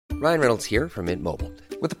Ryan Reynolds here from Mint Mobile.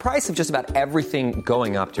 With the price of just about everything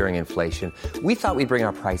going up during inflation, we thought we'd bring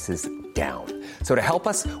our prices down. So to help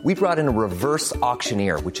us, we brought in a reverse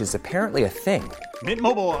auctioneer, which is apparently a thing. Mint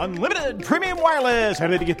Mobile Unlimited Premium Wireless. How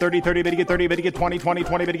to get 30, 30, bit to get 30, bit to get 20, 20,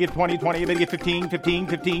 20, bit to get 20, 20, bit to get 15, 15,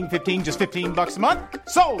 15, 15, just $15 a month?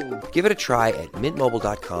 Sold! Give it a try at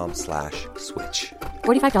mintmobile.com/switch.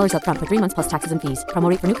 $45 up front for 3 months plus taxes and fees. Promo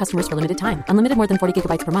rate for new customers for limited time. Unlimited more than 40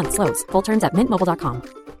 gigabytes per month. Slows full terms at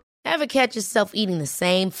mintmobile.com. Ever catch yourself eating the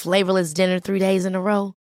same flavorless dinner 3 days in a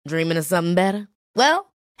row? Dreaming of something better?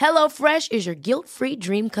 Well, HelloFresh is your guilt-free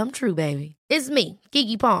dream come true, baby. It's me,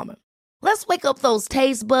 Keke Palmer. Let's wake up those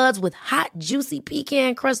taste buds with hot, juicy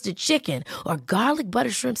pecan-crusted chicken or garlic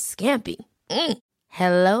butter shrimp scampi.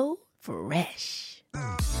 Hello Fresh.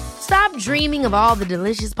 Stop dreaming of all the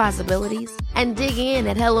delicious possibilities and dig in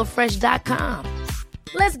at HelloFresh.com.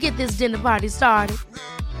 Let's get this dinner party started.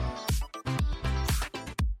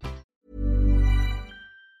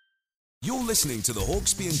 You're listening to the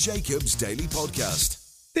Hawksby and Jacobs Daily Podcast.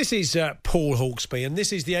 This is Paul Hawksby, and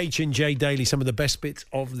this is the H&J Daily, some of the best bits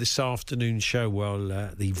of this afternoon's show.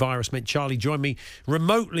 Well, the virus meant Charlie joined me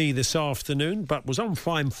remotely this afternoon, but was on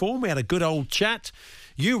fine form. We had a good old chat.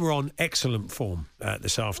 You were on excellent form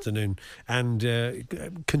this afternoon and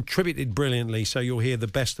contributed brilliantly, so you'll hear the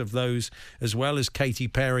best of those, as well as Katy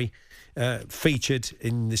Perry featured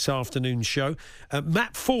in this afternoon's show.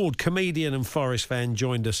 Matt Ford, comedian and Forest fan,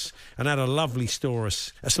 joined us and had a lovely story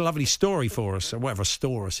for us, or whatever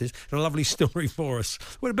Storus is, and a lovely story for us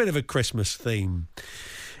with a bit of a Christmas theme.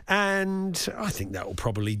 And I think that will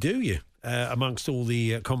probably do you. Amongst all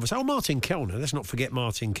the conversation. Oh, Martin Kellner. Let's not forget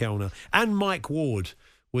Martin Kellner. And Mike Ward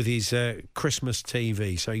with his Christmas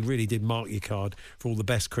TV. So he really did mark your card for all the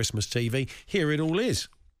best Christmas TV. Here it all is.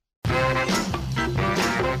 Good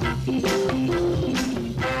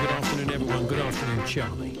afternoon, everyone. Good afternoon,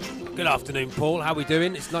 Charlie. Good afternoon, Paul. How are we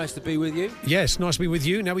doing? It's nice to be with you. Yes, nice to be with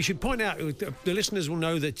you. Now, we should point out, the listeners will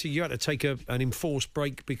know that you had to take an enforced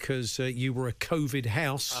break because you were a COVID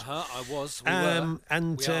house. I was.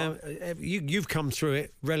 You've come through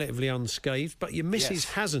it relatively unscathed, but your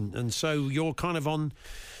missus hasn't, and so you're kind of on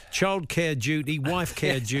childcare duty, wife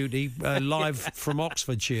care duty, live from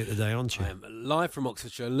Oxfordshire today, aren't you? I'm live from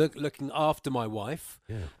Oxfordshire, looking after my wife,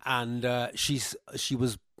 and she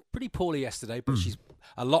was pretty poorly yesterday, but she's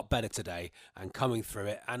a lot better today and coming through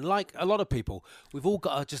it. And like a lot of people, we've all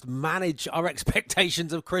got to just manage our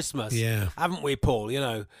expectations of Christmas, haven't we, Paul? You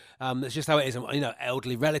know, it's just how it is. You know,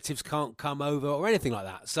 elderly relatives can't come over or anything like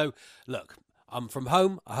that. So, look, I'm from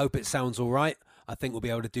home. I hope it sounds all right. I think we'll be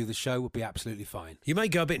able to do the show. We'll be absolutely fine. You may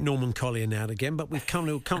go a bit Norman Collier now and again, but we've come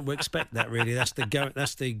to expect that. Really, that's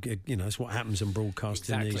that's what happens in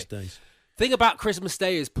broadcasting these days. Thing about Christmas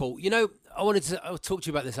Day is, Paul, you know, I'll talk to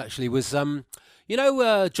you about this actually, was,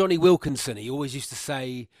 Johnny Wilkinson, he always used to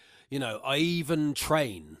say, you know, I even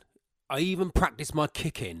practice my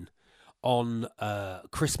kicking on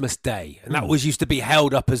Christmas Day. And that always used to be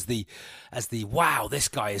held up as the wow, this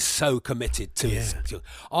guy is so committed to his.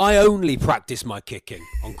 I only practice my kicking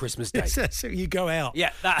on Christmas Day. So you go out.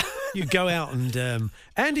 Yeah. You go out and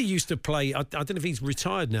Andy used to play, I don't know if he's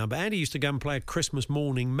retired now, but Andy used to go and play a Christmas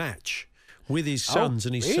morning match with his sons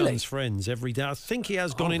and his sons' friends every day. I think he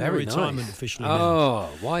has gone into retirement officially now. Oh,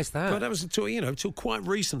 why is that? But that was until quite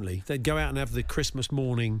recently. They'd go out and have the Christmas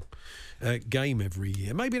morning game every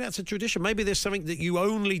year. Maybe that's a tradition. Maybe there's something that you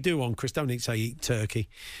only do on Christmas. Don't say eat turkey.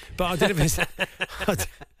 But I don't know if it's...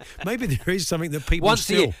 maybe there is something that people once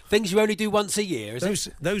a year. Things you only do once a year,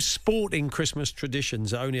 those sporting Christmas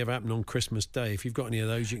traditions that only ever happen on Christmas Day. If you've got any of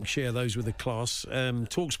those, you can share those with the class.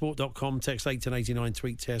 Talksport.com, text 81089,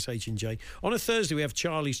 tweet TSH&J. On a Thursday, we have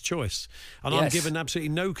Charlie's Choice. And I'm given absolutely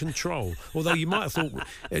no control. Although you might have thought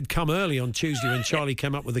it'd come early on Tuesday when Charlie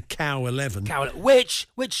came up with a Cow 11. Which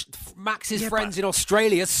Max's friends in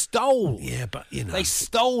Australia stole. Yeah, but, you know. They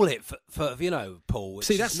stole it for Paul, which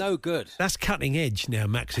is no good. That's cutting edge now,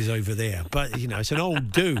 Max is over there. But, you know, it's an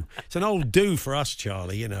old do. It's an old do for us,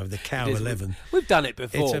 Charlie, you know, the Cow 11. We've done it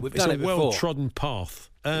before. It's a well-trodden path.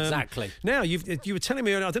 Exactly. Now, you were telling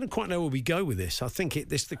me earlier, I don't quite know where we go with this. I think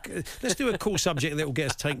let's do a cool subject that will get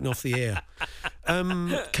us taken off the air.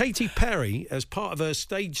 Katy Perry, as part of her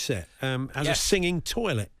stage set, has a singing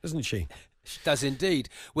toilet, doesn't she? She does indeed,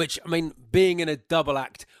 which, I mean, being in a double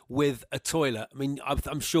act with a toilet, I mean,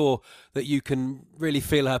 I'm sure that you can really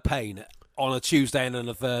feel her pain on a Tuesday and on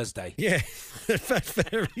a Thursday. Yeah, it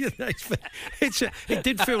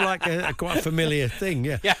did feel like a quite familiar thing,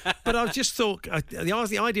 yeah. But I just thought,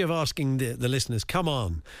 the idea of asking the listeners, come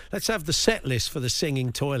on, let's have the set list for the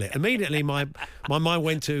singing toilet. Immediately my mind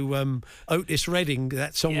went to Otis Redding,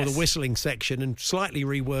 that song with the whistling section, and slightly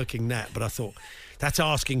reworking that. But I thought, that's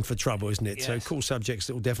asking for trouble, isn't it? Yes. So cool subjects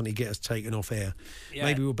that will definitely get us taken off air. Yeah.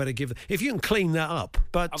 Maybe we'll better give... If you can clean that up.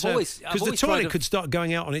 But because the toilet could start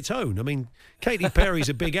going out on its own. I mean, Katy Perry's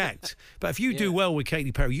a big act. But if you do well with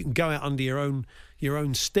Katy Perry, you can go out under your own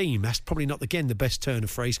steam. That's probably not, again, the best turn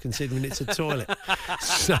of phrase, considering it's a toilet.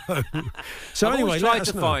 So anyway,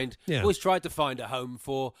 I've always tried to find a home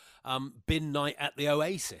for bin night at the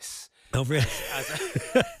Oasis. Oh, really?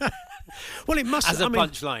 Well, it must... As a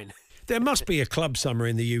punchline. There must be a club somewhere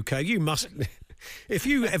in the UK. You must, if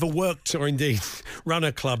you ever worked or indeed run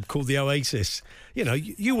a club called the Oasis,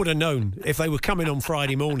 you would have known if they were coming on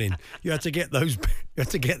Friday morning. You had to get those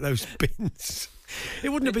bins. It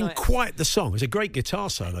wouldn't have been quite the song. It was a great guitar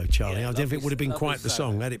solo, Charlie. I don't know if it would have been quite the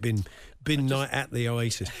song had it been bin night at the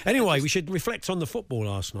Oasis. Anyway, we should reflect on the football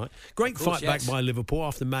last night. Great fight back by Liverpool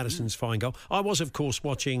after Maddison's fine goal. I was, of course,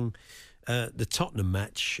 watching the Tottenham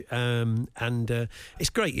match, and it's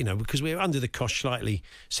great, because we were under the cosh slightly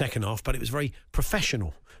second half, but it was very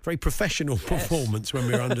professional performance when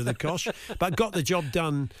we were under the cosh, but got the job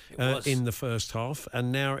done in the first half.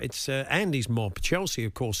 And now it's Andy's mob, Chelsea,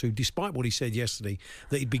 of course, who, despite what he said yesterday,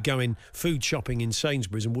 that he'd be going food shopping in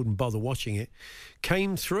Sainsbury's and wouldn't bother watching it,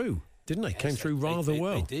 came through. Didn't they? Yes, came through rather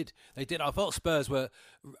well. They did. I felt Spurs were...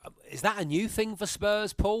 Is that a new thing for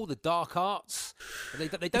Spurs, Paul? The dark arts? They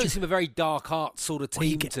don't seem a very dark arts sort of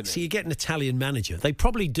team to me. So you get an Italian manager. They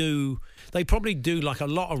probably do like a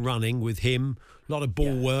lot of running with him, a lot of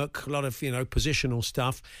ball work, a lot of, positional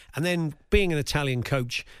stuff. And then being an Italian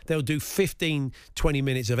coach, they'll do 15, 20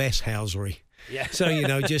 minutes of S-housery. Yeah.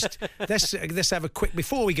 So, just let's have a quick,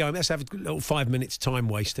 before we go, let's have a little 5 minutes time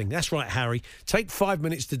wasting. That's right, Harry. Take 5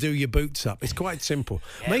 minutes to do your boots up. It's quite simple.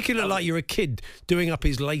 Make it look like you're a kid doing up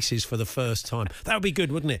his laces for the first time. That would be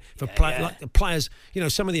good, wouldn't it? For like the players,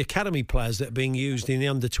 some of the academy players that are being used in the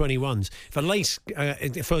under-21s. If a lace,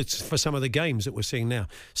 for some of the games that we're seeing now,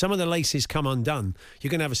 some of the laces come undone,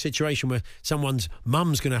 you're going to have a situation where someone's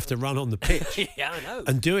mum's going to have to run on the pitch I know.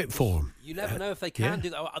 and do it for them. You never know if they can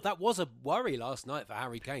do that. That was a worry last night for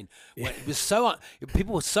Harry Kane. When it was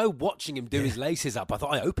people were so watching him do his laces up. I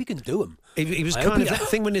thought, I hope he can do them. It was kind of that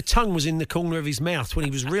thing when the tongue was in the corner of his mouth, when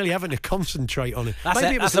he was really having to concentrate on it.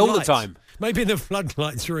 That's all the time. Maybe the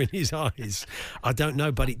floodlights were in his eyes. I don't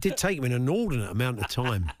know, but it did take him an inordinate amount of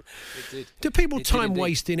time. It did. Do people time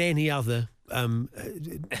waste in any other part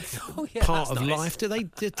of life?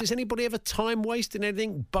 Does anybody ever time waste in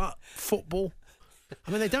anything but football?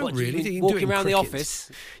 I mean, they don't really. You walking around the office?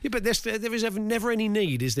 Yeah, but there is never any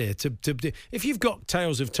need, is there, to if you've got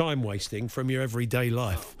tales of time wasting from your everyday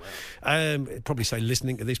life, probably say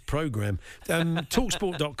listening to this programme.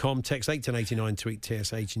 Talksport.com, text 81089, tweet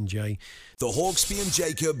TSH and J. The Hawksby and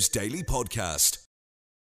Jacobs Daily Podcast.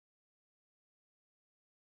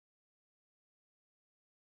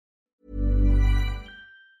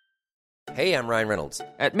 Hey, I'm Ryan Reynolds.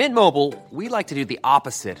 At Mint Mobile, we like to do the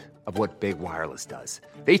opposite of what Big Wireless does.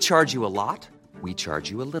 They charge you a lot, we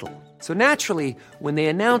charge you a little. So naturally, when they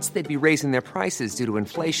announced they'd be raising their prices due to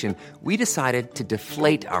inflation, we decided to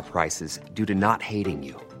deflate our prices due to not hating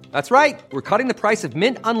you. That's right. We're cutting the price of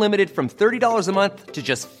Mint Unlimited from $30 a month to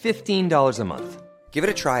just $15 a month. Give it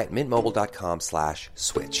a try at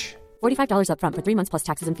mintmobile.com/switch. $45 up front for 3 months plus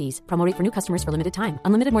taxes and fees. Promo rate for new customers for limited time.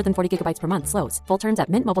 Unlimited more than 40 gigabytes per month. Slows full terms at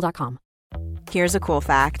mintmobile.com. Here's a cool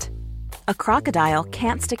fact. A crocodile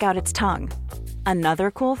can't stick out its tongue.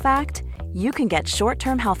 Another cool fact, you can get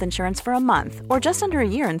short-term health insurance for a month or just under a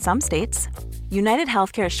year in some states. United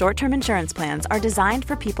Healthcare short-term insurance plans are designed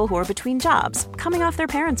for people who are between jobs, coming off their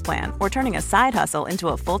parents' plan, or turning a side hustle into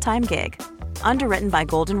a full-time gig. Underwritten by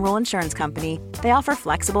Golden Rule Insurance Company, they offer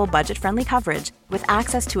flexible, budget-friendly coverage with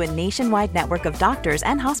access to a nationwide network of doctors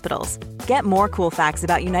and hospitals. Get more cool facts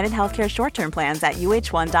about United Healthcare short-term plans at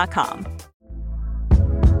uh1.com.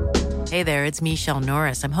 Hey there, it's Michelle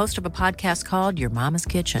Norris. I'm host of a podcast called Your Mama's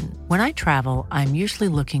Kitchen. When I travel, I'm usually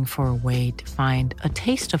looking for a way to find a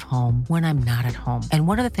taste of home when I'm not at home. And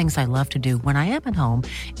one of the things I love to do when I am at home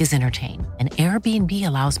is entertain. And Airbnb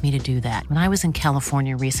allows me to do that. When I was in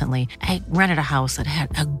California recently, I rented a house that had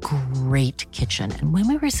a great kitchen. And when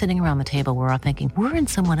we were sitting around the table, we were all thinking, we're in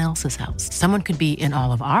someone else's house. Someone could be in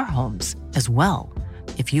all of our homes as well.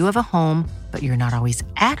 If you have a home, but you're not always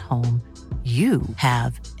at home, you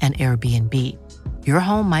have an Airbnb. Your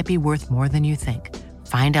home might be worth more than you think.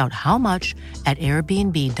 Find out how much at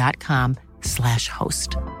airbnb.com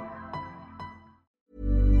live.com/host.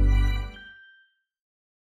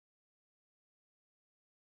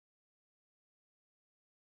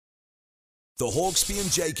 The Hawksby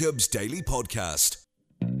and Jacobs Daily Podcast.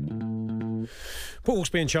 Paul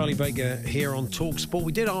Hawksby and Charlie Baker here on TalkSport.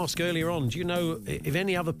 We did ask earlier on, do you know if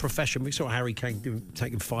any other profession, we saw Harry Kane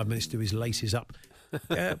taking 5 minutes to do his laces up, a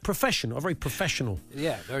very professional performance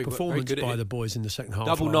very good by the boys in the second half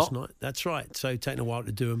Double last knot. night. That's right. So taking a while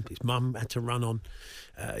to do them. His mum had to run on.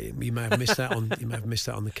 You may have missed that on. You may have missed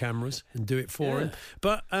that on the cameras and do it for him.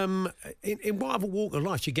 But in what other walk of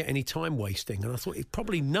life do you get any time wasting? And I thought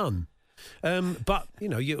probably none. But,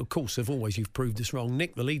 you of course, you've proved us wrong.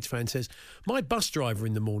 Nick, the Leeds fan, says, my bus driver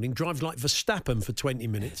in the morning drives like Verstappen for 20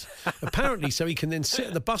 minutes, apparently so he can then sit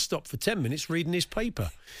at the bus stop for 10 minutes reading his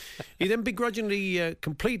paper. He then begrudgingly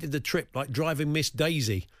completed the trip like driving Miss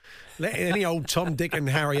Daisy. Let any old Tom, Dick and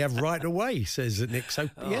Harry have right away, says Nick. So,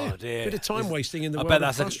 bit of time wasting in the world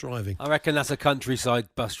of bus driving. I reckon that's a countryside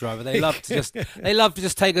bus driver. They love to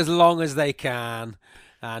just take as long as they can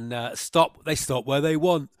and stop. They stop where they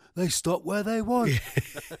want. They stop where they want.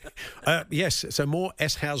 Yes, so more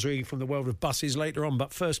S-housery from the world of buses later on.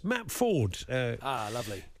 But first, Matt Ford.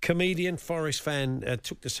 Lovely. Comedian, Forest fan,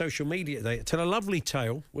 took to social media today to tell a lovely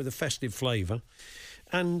tale with a festive flavour.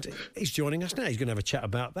 And he's joining us now. He's going to have a chat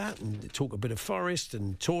about that and talk a bit of Forest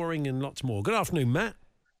and touring and lots more. Good afternoon, Matt.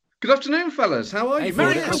 Good afternoon, fellas. How are you?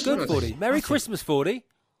 Merry Christmas, Fordy. Merry Christmas, Fordy.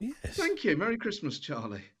 Yes. Thank you. Merry Christmas,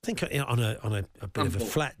 Charlie. I think on a bit of a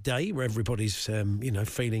flat day where everybody's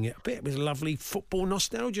feeling it a bit, it was a lovely football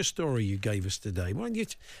nostalgia story you gave us today. Why don't you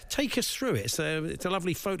take us through it? It's a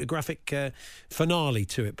lovely photographic finale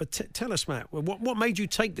to it. But tell us, Matt, what made you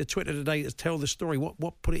take to Twitter today to tell the story?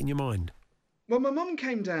 What put it in your mind? Well, my mum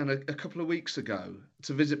came down a couple of weeks ago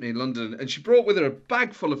to visit me in London, and she brought with her a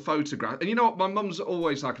bag full of photographs. And you know what? My mum's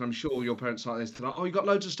always like, and I'm sure your parents are like this tonight, you got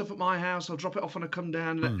loads of stuff at my house, I'll drop it off when I come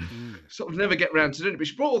down. And sort of never get round to doing it. But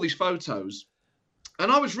she brought all these photos. And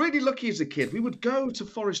I was really lucky as a kid. We would go to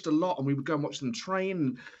Forest a lot, and we would go and watch them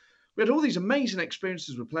train. We had all these amazing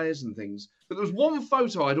experiences with players and things. But there was one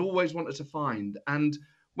photo I'd always wanted to find. And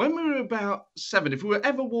when we were about 7, if we were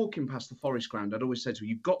ever walking past the Forest ground, I'd always say to her,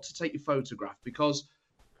 you've got to take your photograph, because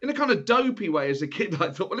in a kind of dopey way as a kid, I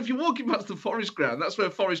thought, well, if you're walking past the Forest ground, that's where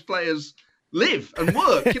Forest players live and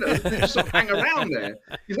work. They just sort of hang around there.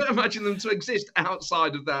 You don't imagine them to exist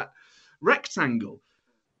outside of that rectangle.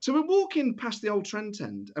 So we're walking past the old Trent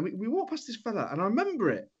End, and we walk past this fella, and I remember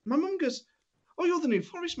it. My mum goes, oh, you're the new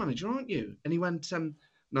Forest manager, aren't you? And he went,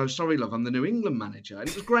 no, sorry, love, I'm the New England manager. And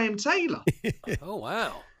it was Graham Taylor. Oh,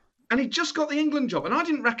 wow. And he just got the England job. And I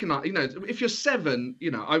didn't recognise, if you're 7,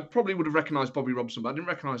 I probably would have recognised Bobby Robson, but I didn't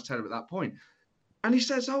recognise Taylor at that point. And he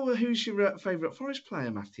says, oh, well, who's your favourite Forest player,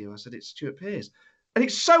 Matthew? I said, it's Stuart Pearce. And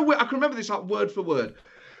it's so weird. I can remember this like word for word.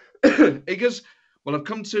 He goes, well, I've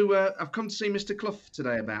come to see Mr. Clough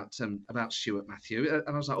today about Stuart, Matthew. And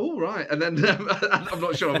I was like, oh, right. And then I'm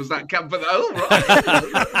not sure I was that camp, but oh, right.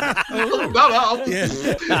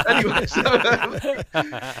 Anyway, so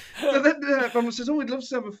then Mum says, oh, we'd love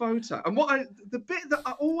to have a photo. And the bit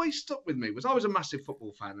that always stuck with me was I was a massive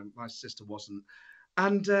football fan and my sister wasn't.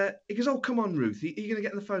 And he goes, oh, come on, Ruth, are you going to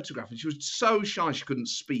get in the photograph? And she was so shy she couldn't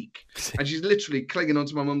speak. And she's literally clinging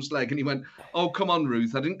onto my mum's leg. And he went, oh, come on,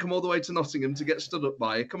 Ruth, I didn't come all the way to Nottingham to get stood up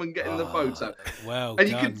by you. Come and get in the photo. Well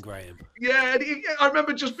done, Graham. Yeah, I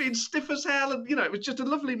remember just being stiff as hell. And, it was just a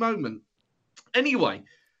lovely moment. Anyway,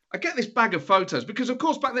 I get this bag of photos because, of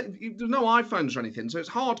course, back then, there's no iPhones or anything. So it's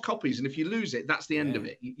hard copies. And if you lose it, that's the end of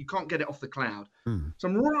it. You can't get it off the cloud. So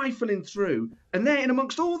I'm rifling through. And there, in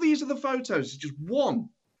amongst all these other photos, is just one.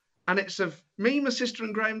 And it's of me, my sister,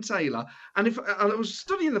 and Graham Taylor. And I was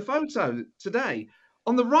studying the photo today.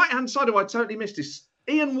 On the right-hand side, who I totally missed, is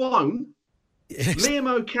Ian Wone,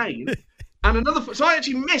 Liam O'Kane, and another. So I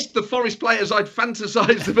actually missed the Forest players I'd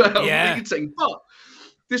fantasised about meeting. But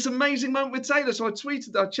this amazing moment with Taylor. So I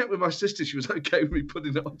checked with my sister. She was okay with me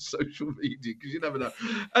putting it on social media because you never know.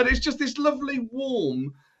 And it's just this lovely,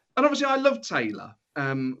 warm, and obviously I love Taylor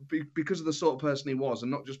because of the sort of person he was, and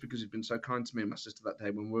not just because he's been so kind to me and my sister that day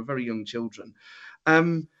when we were very young children.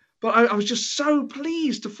 But I was just so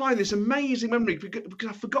pleased to find this amazing memory because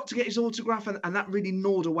I forgot to get his autograph, and that really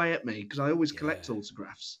gnawed away at me because I always collect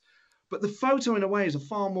autographs. But the photo, in a way, is a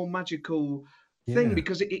far more magical thing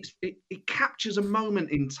because it captures a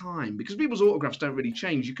moment in time, because people's autographs don't really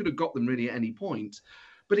change. You could have got them really at any point,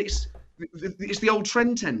 but it's the old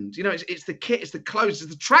Trent End. It's the kit, it's the clothes,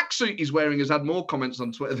 it's the tracksuit he's wearing has had more comments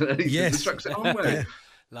on Twitter than anything. Yes. The tracksuit I'm wearing.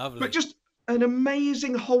 Lovely. But just an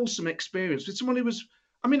amazing, wholesome experience with someone who was,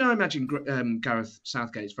 I imagine Gareth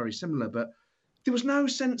Southgate's very similar, but there was no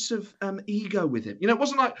sense of ego with him. It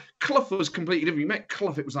wasn't like Clough was completely different. You met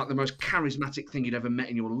Clough, it was like the most charismatic thing you'd ever met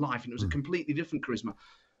in your life, and it was a completely different charisma.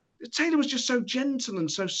 Taylor was just so gentle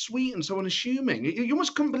and so sweet and so unassuming. You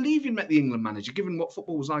almost couldn't believe you'd met the England manager, given what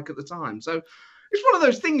football was like at the time. So it's one of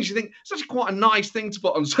those things you think it's actually quite a nice thing to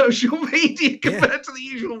put on social media compared to the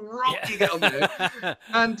usual rot you get on there.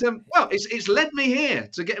 And well, it's led me here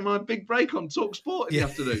to getting my big break on Talk Sport in the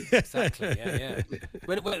afternoon. Exactly. Yeah.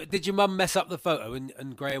 When did your mum mess up the photo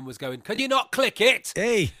and Graham was going, "Can you not click it?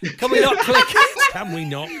 Hey, can we not click it? Can we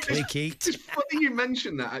not click it?" It's funny you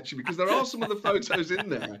mention that actually, because there are some of the photos in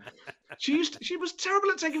there. She was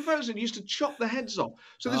terrible at taking photos and used to chop the heads off.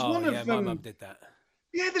 So there's one of my mum did that.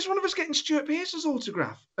 Yeah, there's one of us getting Stuart Pearce's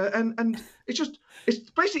autograph, and it's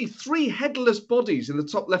basically 3 headless bodies in the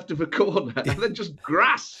top left of a corner, and then just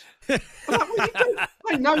grass. I'm like, well,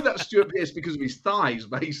 I know that's Stuart Pearce because of his thighs,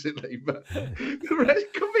 basically, but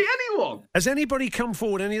it could be anyone. Has anybody come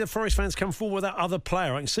forward? Any of the Forest fans come forward with that other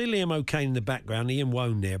player? I can see Liam O'Kane in the background, Ian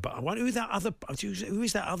Wone there, but I wonder who is that other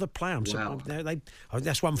player?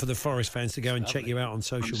 That's one for the Forest fans to go and check you out on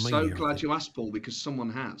social media. I'm so glad you asked, Paul, because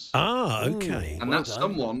someone has. Ah, okay. And that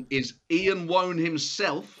someone is Ian Wone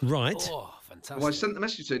himself. Right. Oh, fantastic. Well, I sent the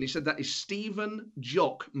message to him, and he said that is Stephen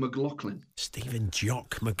Jock McLaughlin. Stephen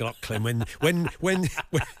Jock McLaughlin. When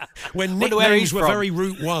nicknames were very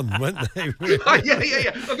Route 1, weren't they? Yeah. I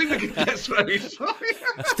think we can guess where he's from.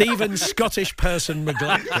 Stephen Scottish person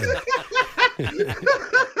McLaughlin.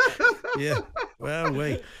 Yeah.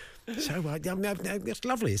 Well, So it's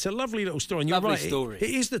lovely. It's a lovely little story. And you're lovely right. Story.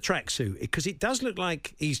 It is the tracksuit, because it does look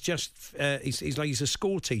like he's just he's a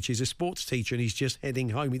school teacher, he's a sports teacher, and he's just heading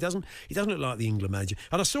home. He doesn't look like the England manager.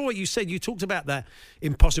 And I saw what you said. You talked about that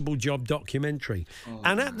Impossible Job documentary,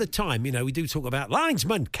 and at the time, we do talk about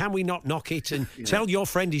linesman. Can we not knock it? And tell your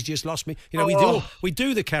friend he's just lost me. We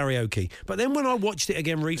do the karaoke. But then when I watched it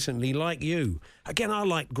again recently, like you, again I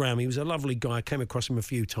liked Graham. He was a lovely guy. I came across him a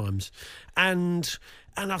few times, and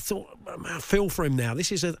I thought, I feel for him now.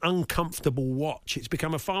 This is an uncomfortable watch. It's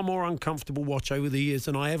become a far more uncomfortable watch over the years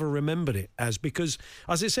than I ever remembered it as, because,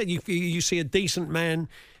 as I said, you see a decent man,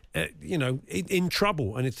 in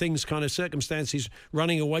trouble, and things kind of circumstances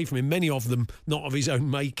running away from him, many of them not of his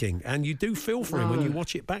own making. And you do feel for him when you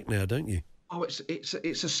watch it back now, don't you? Oh, it's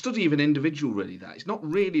a study of an individual, really. That it's not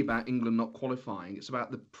really about England not qualifying. It's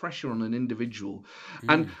about the pressure on an individual.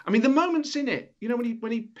 And I mean, the moments in it,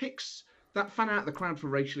 when he picks that fan out of the crowd for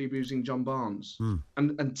racially abusing John Barnes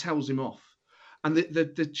and tells him off, and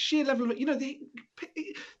the sheer level of it,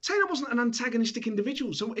 Taylor wasn't an antagonistic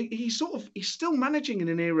individual, so he's still managing in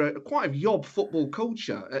an era quite of yob football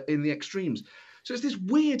culture in the extremes. So it's this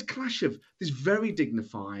weird clash of this very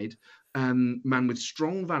dignified man with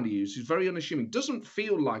strong values, who's very unassuming, doesn't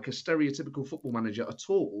feel like a stereotypical football manager at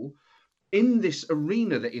all, in this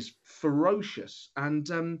arena that is ferocious. And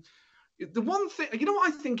the one thing, what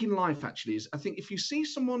I think in life actually is, I think if you see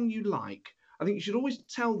someone you like, I think you should always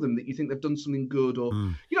tell them that you think they've done something good, or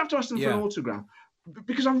you don't have to ask them for an autograph.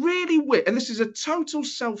 Because I really wish, and this is a total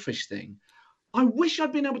selfish thing, I wish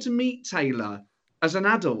I'd been able to meet Taylor as an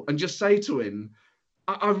adult and just say to him,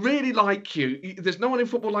 I really like you. There's no one in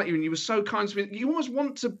football like you, and you were so kind to me. You almost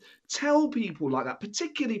want to tell people like that,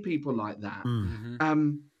 particularly people like that,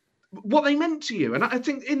 what they meant to you. And I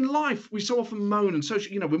think in life, we so often moan and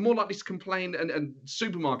we're more likely to complain, and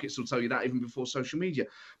supermarkets will tell you that even before social media.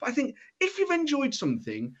 But I think if you've enjoyed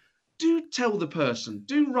something, do tell the person,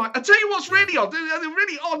 do write. I tell you what's really odd,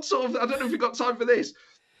 really odd sort of, I don't know if you've got time for this.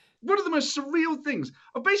 One of the most surreal things,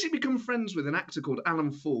 I've basically become friends with an actor called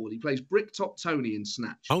Alan Ford. He plays Bricktop Tony in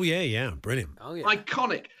Snatch. Oh, yeah, brilliant. Oh, yeah.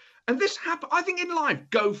 Iconic. And this happened, I think in life,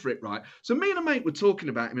 go for it, right? So me and a mate were talking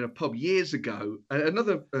about him in a pub years ago.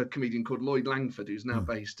 Another comedian called Lloyd Langford, who's now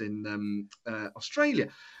based in Australia.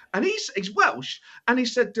 And he's Welsh. And he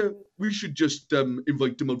said, we should just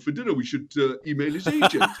invite him on for dinner. We should email his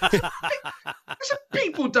agent. I said,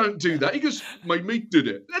 people don't do that. He goes, my mate did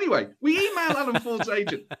it. Anyway, we email Alan Ford's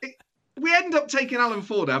agent. We end up taking Alan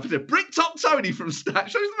Ford out for dinner. Bricktop Tony from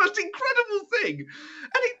Snatch. It was the most incredible thing.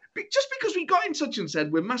 And just because we got in touch and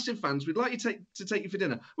said, we're massive fans, we'd like you to take you for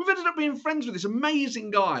dinner, we've ended up being friends with this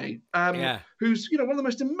amazing guy who's, one of the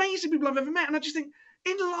most amazing people I've ever met. And I just think,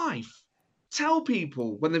 in life, tell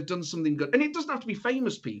people when they've done something good. And it doesn't have to be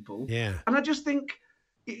famous people. Yeah. And I just think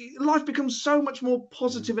life becomes so much more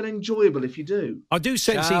positive and enjoyable if you do. I do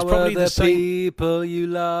sense he's probably the same. People you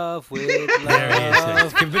love with love. There he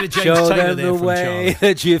is. Give a bit of James Show Taylor them there the from way Charlie.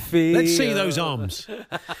 that you feel. Let's see those arms.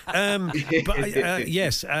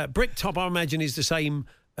 Yes, Bricktop, I imagine, is the same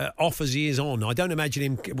off as he is on. I don't imagine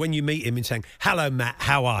him when you meet him and saying, "Hello, Matt,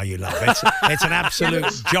 how are you, love?" It's an absolute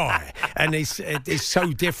joy, and it's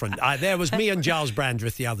so different. There was me and Giles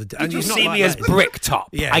Brandreth the other day. Did you see me as Bricktop?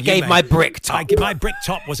 Yeah, I gave my Bricktop. My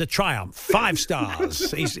Bricktop was a triumph. 5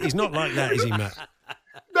 stars. He's not like that, is he, Matt?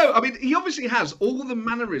 No, I mean, he obviously has all the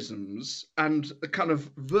mannerisms and the kind of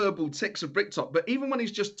verbal tics of Bricktop, but even when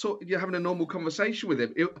he's just you're having a normal conversation with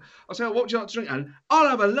him, I'll say, "What would you like to drink?" And I'll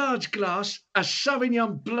have a large glass of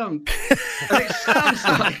Sauvignon Blanc. And it sounds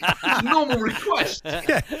like a normal request.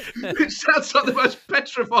 Yeah. It sounds like the most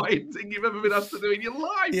petrifying thing you've ever been asked to do in your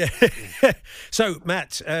life. Yeah. So,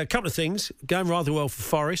 Matt, a couple of things. Going rather well for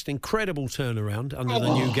Forest. Incredible turnaround under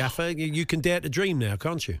the new gaffer. You can dare to dream now,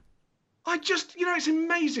 can't you? I just, it's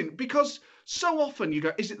amazing because so often you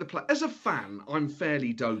go, is it the play? As a fan, I'm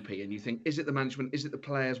fairly dopey and you think, is it the management? Is it the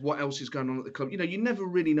players? What else is going on at the club? You never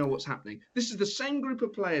really know what's happening. This is the same group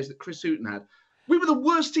of players that Chris Hughton had. We were the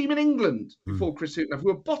worst team in England before Chris Hughton.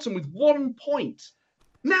 We were bottom with 1 point.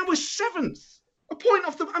 Now we're 7th. A point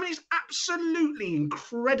off it's absolutely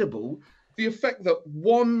incredible the effect that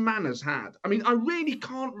one man has had. I really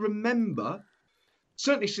can't remember,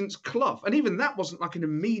 certainly since Clough, and even that wasn't like an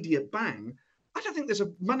immediate bang. I don't think there's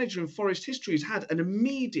a manager in Forest history who's had an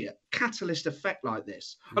immediate catalyst effect like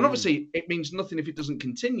this. And obviously, it means nothing if it doesn't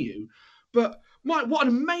continue. But what an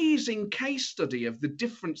amazing case study of the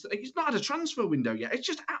difference. He's not had a transfer window yet. It's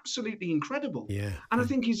just absolutely incredible. Yeah. And I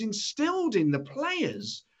think he's instilled in the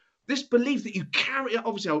players this belief that you carry,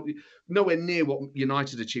 obviously nowhere near what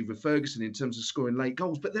United achieved with Ferguson in terms of scoring late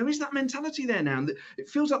goals, but there is that mentality there now, and it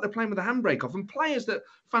feels like they're playing with a handbrake off, and players that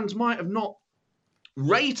fans might have not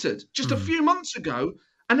rated just a few months ago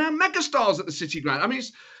are now megastars at the City Ground.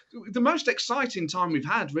 It's the most exciting time we've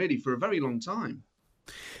had, really, for a very long time.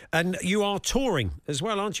 And you are touring as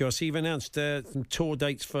well, aren't you? I see you've announced some tour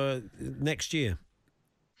dates for next year.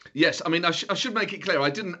 Yes, I should make it clear, I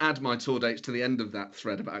didn't add my tour dates to the end of that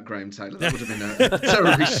thread about Graham Taylor. That would have been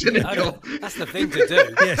terribly cynical. That's the thing to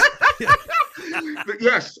do. Yes. But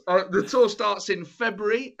yes, the tour starts in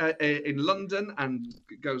February in London and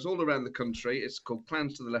goes all around the country. It's called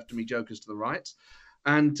Clowns to the Left of Me, Jokers to the Right.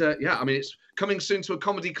 And it's coming soon to a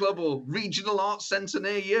comedy club or regional arts centre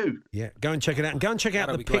near you. Yeah, go and check it out. And go and check out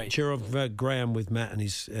the That'll be picture of Graham with Matt and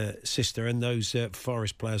his sister and those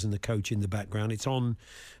Forest players and the coach in the background. It's on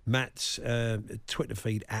Matt's Twitter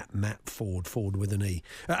feed at Matt Ford, Ford with an E.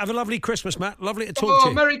 Have a lovely Christmas, Matt. Lovely to talk to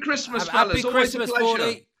you. Merry Christmas, fellas. Happy Always Christmas, a pleasure.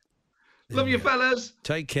 Fordy. Love you, fellas.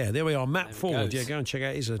 Take care. There we are, Matt Ford. goes. Yeah, go and check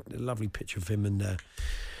out. Here's a lovely picture of him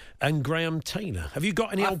and Graham Taylor. Have you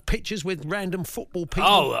got any old pictures with random football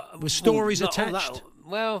people with stories attached?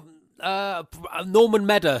 Norman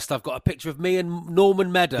Medhurst. I've got a picture of me and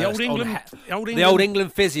Norman Medhurst. The old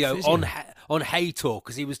England physio. on Haytor,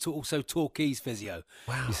 because he was also Torquay's physio.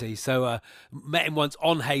 Wow. You see, so met him once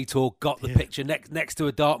on Haytor, got the picture next to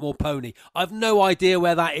a Dartmoor pony. I've no idea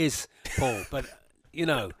where that is, Paul, but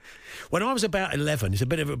When I was about 11, it's a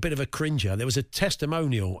bit of a cringer. There was a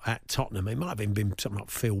testimonial at Tottenham. It might have been something like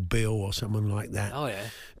Phil Bill or someone like that. Oh yeah.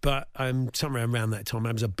 But somewhere around that time,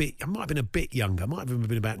 I might have been a bit younger. I might have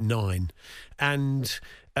been about 9, and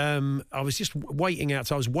I was just waiting out.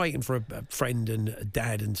 So I was waiting for a friend and a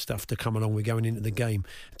dad and stuff to come along. We're going into the game.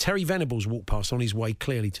 Terry Venables walked past on his way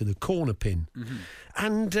clearly to the corner pin,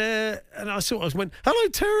 and I sort of went, "Hello,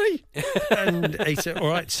 Terry," and he said, "All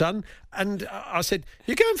right, son." And I said,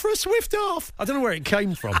 "You're going for a swift half?" I don't know where it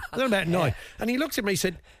came from. I don't know, about 9. And he looked at me and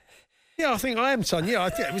said, "Yeah, I think I am, son. Yeah,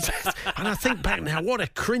 it was." And I think back now, what a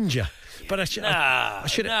cringer. But I should. No,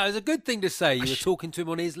 it's a good thing to say. You were talking to him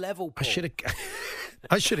on his level, Paul.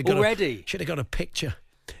 I should have got already. Should have got a picture.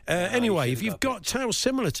 Anyway, if you've got tales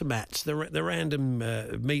similar to Matt's, the random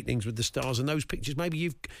meetings with the stars and those pictures, maybe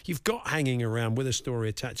you've got hanging around with a story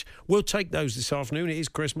attached, we'll take those this afternoon. It is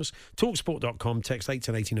Christmas. Talksport.com, text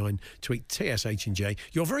 81089, tweet TSH&J.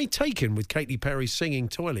 You're very taken with Katy Perry's singing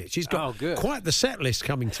Toilet. She's got quite the set list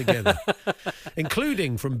coming together,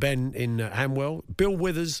 including from Ben in Hanwell, Bill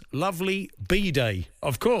Withers, Lovely B-Day,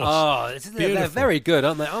 of course. Oh, they're very good,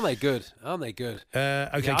 aren't they? Aren't they good?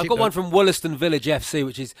 Okay, I've got one from Wollaston Village FC,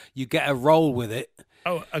 which is you get a roll with it.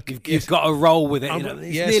 Oh, okay. You've got a roll with it.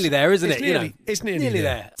 It's nearly there, isn't it? It's nearly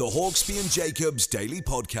there. The Hawksbee and Jacobs Daily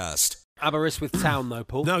Podcast. Aberystwyth Town, though,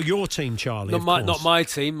 Paul. No, your team, Charlie. Not my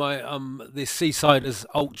team. The Seasiders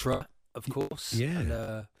Ultra, of course. Yeah.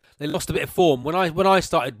 And, they lost a bit of form when I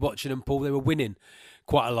started watching them, Paul. They were winning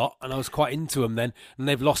quite a lot, and I was quite into them then, and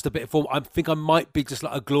they've lost a bit of form. I think I might be just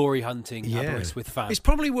like a glory hunting Aberystwyth fan. It's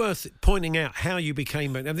probably worth pointing out how you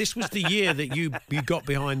became. And this was the year that you got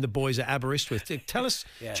behind the boys at Aberystwyth. Tell us,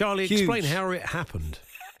 Charlie, explain how it happened.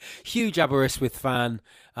 Huge Aberystwyth fan.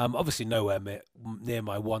 Obviously nowhere near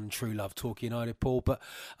my one true love, Torquay United, Paul. But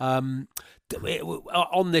on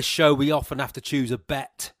this show, we often have to choose a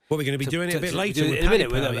bet. What we're going to be doing it a bit later in a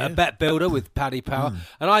minute with a bet builder with Paddy Power,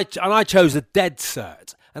 and I chose a dead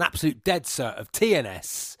cert, an absolute dead cert of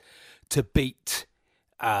TNS to beat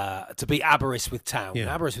Aberystwyth Town.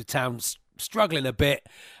 Yeah. Aberystwyth Town's struggling a bit,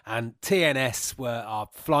 and TNS are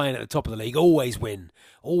flying at the top of the league. Always win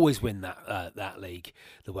that league,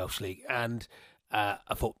 the Welsh League. And I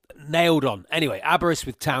thought nailed on. Anyway,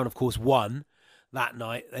 Aberystwyth Town, of course, won that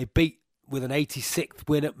night. They beat with an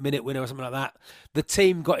 86th minute winner or something like that. The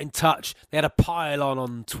team got in touch. They had a pile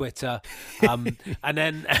on Twitter, and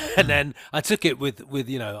then I took it with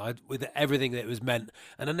everything that it was meant.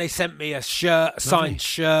 And then they sent me a signed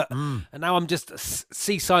shirt, and now I'm just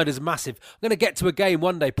Seaside is massive. I'm going to get to a game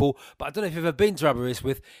one day, Paul, but I don't know if you've ever been to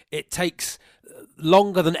Aberystwyth. It takes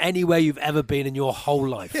longer than anywhere you've ever been in your whole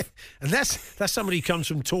life. And that's somebody who comes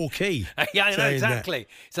from Torquay. Yeah, I know, exactly.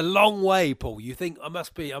 It's a long way, Paul. You think I'm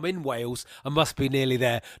in Wales, I must be nearly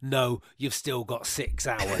there. No, you've still got 6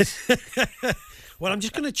 hours. Well, I'm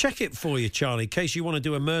just going to check it for you, Charlie, in case you want to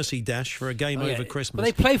do a mercy dash for a game over Christmas. But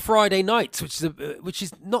they play Friday nights, which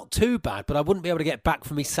is not too bad, but I wouldn't be able to get back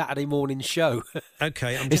for me Saturday morning show.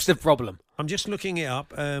 Okay. It's the problem. I'm just looking it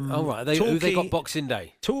up. Oh, right. Who they got Boxing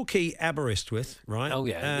Day? Torquay Aberystwyth, right? Oh,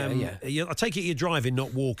 yeah. I take it you're driving,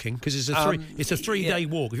 not walking, because it's a 3-day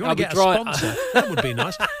walk. If you want to get a sponsor, that would be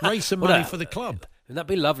nice. Raise some money for the club. Wouldn't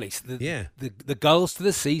that be lovely? The goals to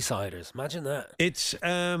the Seasiders. Imagine that. It's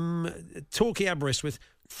Torquay Aberystwyth,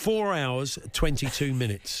 4 hours 22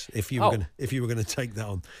 minutes. If you were going to take that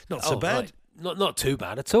on, not so bad. Right. Not too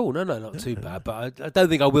bad at all. No, not too bad. But I don't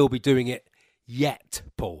think I will be doing it yet,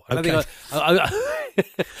 Paul. I don't think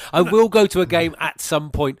I will go to a game at some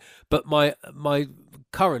point. But my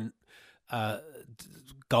current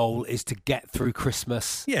goal is to get through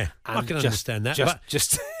Christmas. Yeah, I can understand that.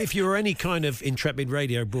 Just if you were any kind of intrepid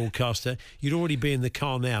radio broadcaster, you'd already be in the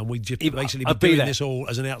car now, and we'd just basically be doing this all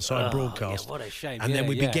as an outside broadcast. Yeah, what a shame. And then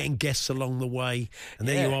we'd be getting guests along the way, and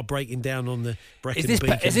there you are breaking down on the Brecon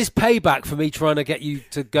Beacon. Is this payback for me trying to get you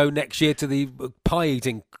to go next year to the pie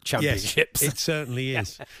eating championships? Yes, it certainly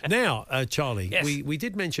is. Now, Charlie, we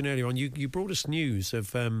did mention earlier on, you brought us news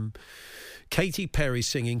of Katy Perry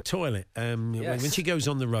singing Toilet. When she goes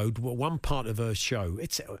on the road, one part of her show,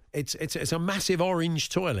 it's a massive orange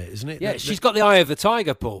toilet, isn't it? Yeah, she's got the eye of the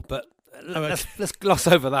tiger, Paul, but let's gloss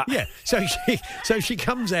over that. Yeah, so she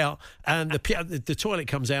comes out, and the toilet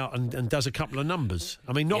comes out and does a couple of numbers.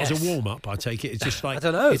 I mean, not as a warm-up, I take it. It's just like, I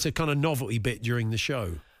don't know. It's a kind of novelty bit during the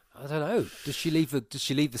show. I don't know. Does she leave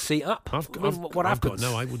the seat up? What happens?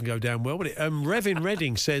 No, I wouldn't go down well with it. Revin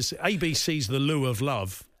Redding says ABC's The Loo of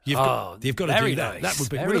Love. You've got to do that. Nice. That would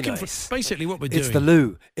be. Very we're looking nice. For basically what we're doing. It's the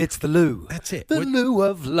loo. It's the loo. That's it. The loo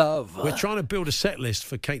of love. We're trying to build a set list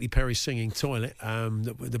for Katy Perry singing Toilet.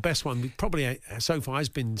 The best one probably so far has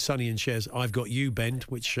been Sonny and Cher's I've Got You Bend,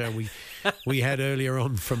 which we had earlier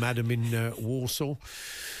on from Adam in Warsaw.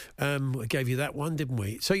 I gave you that one, didn't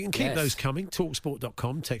we? So you can keep those coming.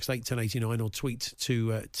 Talksport.com, text 81089 or tweet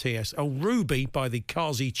to TS. Oh, Ruby by the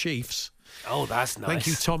Kazi Chiefs. Oh, that's nice. Thank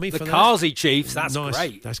you, Tommy, for that. The Kazi Chiefs, that's nice.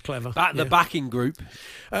 Great. That's clever. The backing group.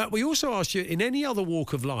 We also asked you, in any other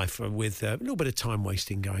walk of life with a little bit of time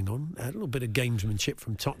wasting going on, a little bit of gamesmanship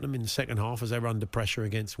from Tottenham in the second half as they were under pressure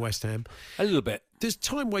against West Ham. A little bit. Does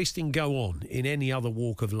time wasting go on in any other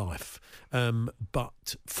walk of life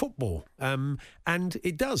but football? And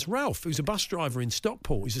it does. Ralph, who's a bus driver in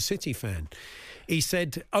Stockport, he's a City fan. He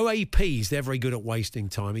said OAPs, they're very good at wasting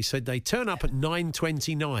time. He said they turn up at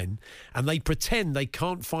 9:29 and they pretend they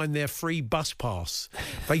can't find their free bus pass.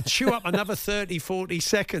 They chew up another 30, 40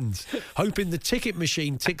 seconds, hoping the ticket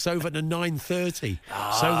machine ticks over to 9:30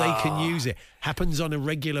 so they can use it. Happens on a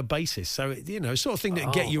regular basis. So, sort of thing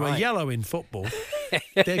that get you a yellow in football.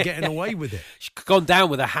 They're getting away with it. She's gone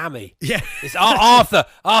down with a hammy. Yeah. It's Arthur.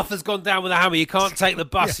 Arthur's gone down with a hammy. You can't take the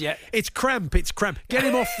bus yet. It's cramp. Get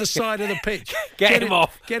him off the side of the pitch. Get him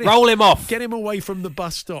off. Roll him off. Get him away from the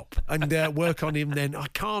bus stop and work on him then. I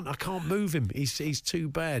can't move him. He's too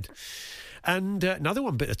bad. And another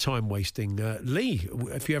one bit of time wasting. Lee,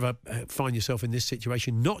 if you ever find yourself in this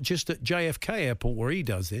situation, not just at JFK Airport where he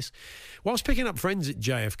does this, whilst picking up friends at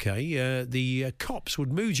JFK, the cops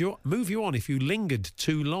would move you on if you lingered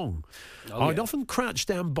too long. I'd often crouch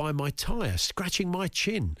down by my tyre, scratching my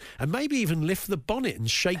chin, and maybe even lift the bonnet and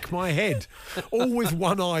shake my head, all with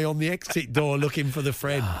one eye on the exit door looking for the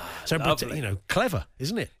friend. So, clever,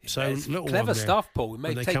 isn't it? So little clever stuff, Paul. We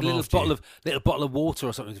may take a little bottle of water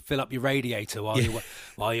or something to fill up your radiator while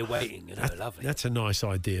you're waiting. Lovely. That's a nice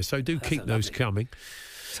idea. So do keep those coming.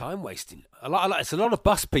 Time wasting. It's a lot of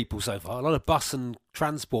bus people so far. A lot of bus and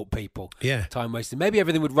transport people. Yeah. Time wasting. Maybe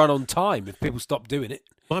everything would run on time if people stopped doing it.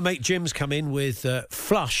 My mate Jim's come in with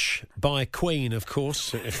Flush by Queen, of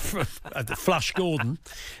course. Flush Gordon.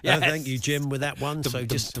 Yes. Thank you, Jim, with that one. So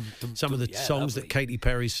just some of the songs that Katy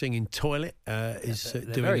Perry's singing Toilet is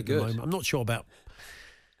doing very at the good. moment. I'm not sure about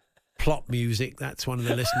plot music. That's one of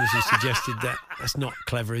the listeners who suggested that. That's not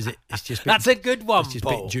clever, is it? It's just That's a good one, It's just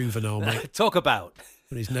Paul. a bit juvenile, mate. Talk about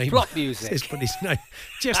Put his name. plot music. Just put his name.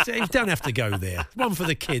 Just you don't have to go there. One for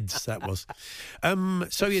the kids. That was.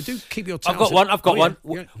 So you do keep your. I've got one. I've got one.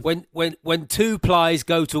 Yeah. When two plies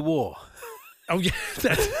go to war. Oh yeah.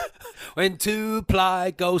 When two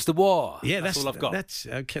ply goes to war. Yeah, that's all I've got. That's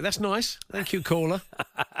okay. That's nice. Thank you, caller.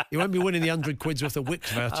 You won't be winning the 100 quid's worth of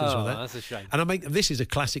Wix vouchers with that. That's a shame. And this is a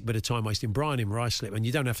classic bit of time wasting. Brian in Ruislip, and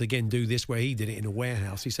you don't have to again do this where he did it in a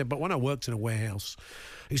warehouse. He said, but when I worked in a warehouse,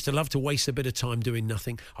 I used to love to waste a bit of time doing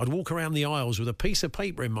nothing. I'd walk around the aisles with a piece of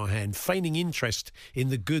paper in my hand, feigning interest in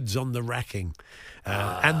the goods on the racking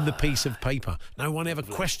and the piece of paper. No one ever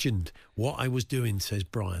questioned what I was doing, says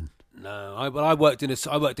Brian. No, I worked in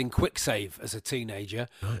QuickSave as a teenager,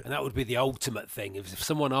 and that would be the ultimate thing. If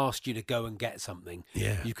someone asked you to go and get something,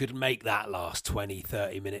 you could make that last 20,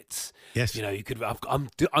 30 minutes. Yes, you know, you could.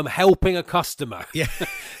 I'm helping a customer. Yeah,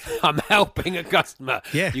 I'm helping a customer.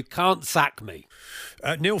 Yeah, you can't sack me.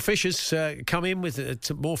 Neil Fisher's come in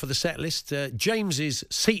with more for the set list. James's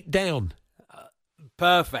Seat Down.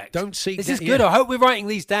 Perfect. Don't see. This is good. I hope we're writing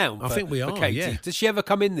these down. I think we are. Katie. Yeah. Does she ever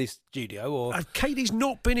come in this studio? Or Katie's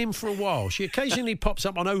not been in for a while. She occasionally pops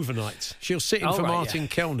up on overnights. She'll sit in for Martin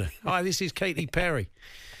Kellner. Hi, this is Katy Perry.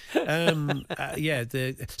 Thank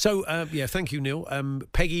you, Neil.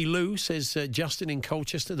 Peggy Lou says Justin in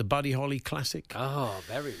Colchester, the Buddy Holly classic. Oh,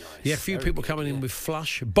 very nice. Yeah, a few people coming in with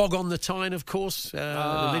Flush. Bog on the Tyne, of course, the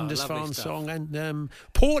Lindisfarne song, and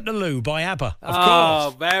Portaloo by ABBA, of course.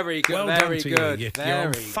 Oh, very good. Well very done to good. you. You're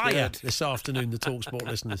on fire this afternoon, the TalkSport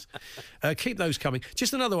listeners. Keep those coming.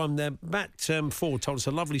 Just another one there. Matt Ford told us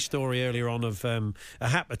a lovely story earlier on of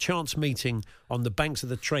a chance meeting on the banks of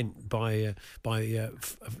the Trent by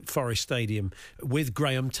Forest Stadium with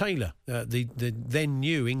Graham Taylor, the then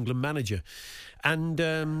new England manager. And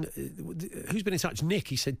who's been in touch? Nick.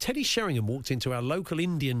 He said Teddy Sheringham walked into our local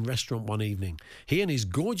Indian restaurant one evening. He and his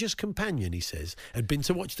gorgeous companion, he says, had been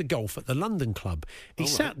to watch the golf at the London Club. He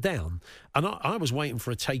sat down, and I was waiting for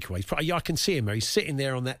a takeaway. I can see him there. He's sitting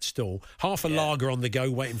there on that stall, half a lager on the go,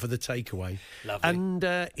 waiting for the takeaway. Lovely.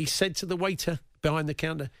 And he said to the waiter behind the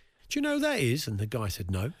counter, "Do you know who that is?" And the guy said,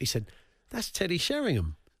 "No." He said, "That's Teddy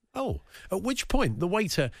Sheringham." Oh, at which point the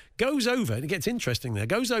waiter goes over, and it gets interesting there,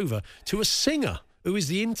 goes over to a singer who is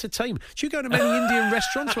the entertainment. Do you go to many Indian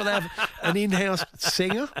restaurants where they have an in-house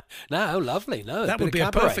singer? No, lovely. No, that would be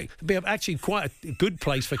actually quite a good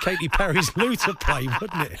place for Katy Perry's Lou to play,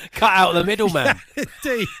 wouldn't it? Cut out the middleman.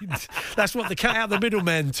 Indeed. That's what the Cut Out the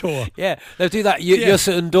Middleman tour. Yeah, they'll do that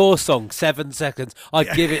Yussa and Dor song, 7 seconds.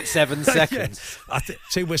 I'd give it 7 seconds.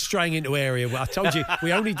 See, we're straying into area where I told you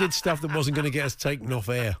we only did stuff that wasn't going to get us taken off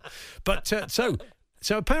air. But so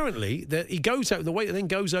apparently he goes out, the waiter then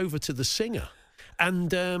goes over to the singer.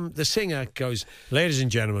 And the singer goes, "Ladies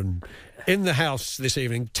and gentlemen, in the house this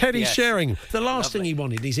evening, Teddy Sheringham." The last thing he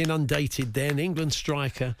wanted. He's inundated then, England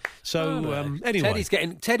striker. So anyway,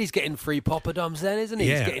 Teddy's getting free poppadoms then, isn't he?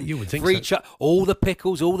 Yeah, He's getting you would think free so. all the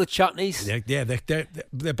pickles, all the chutneys.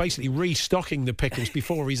 They're basically restocking the pickles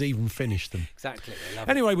before he's even finished them. Exactly.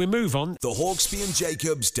 Anyway, we move on. The Hawksbee and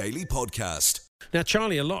Jacobs Daily Podcast. Now,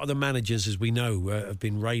 Charlie, a lot of the managers, as we know, have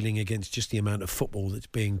been railing against just the amount of football that's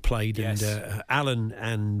being played. Yes. And Alan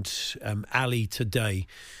and Ali today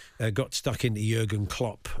got stuck into Jurgen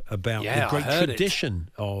Klopp about the great tradition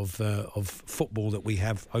of football that we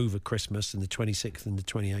have over Christmas and the 26th and the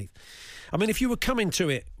 28th. I mean, if you were coming to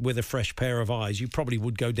it with a fresh pair of eyes, you probably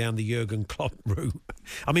would go down the Jurgen Klopp route.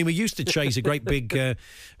 I mean, we used to chase a great big...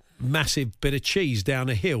 massive bit of cheese down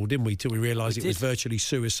a hill, didn't we, till we realised it was virtually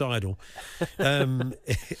suicidal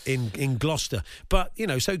in Gloucester. But, you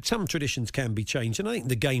know, so some traditions can be changed, and I think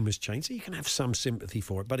the game has changed, so you can have some sympathy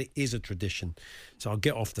for it, but it is a tradition, so I'll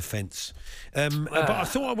get off the fence. But I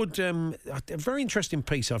thought I would... a very interesting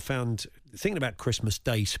piece I found thinking about Christmas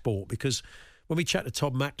Day sport, because when we chat to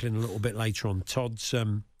Todd Macklin a little bit later on, Todd's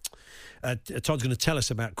going to tell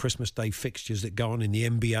us about Christmas Day fixtures that go on in the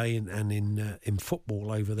NBA and in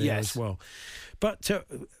football over there as well. But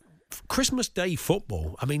Christmas Day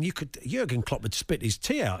football, I mean, Jurgen Klopp would spit his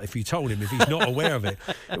tea out if you told him, if he's not aware of it.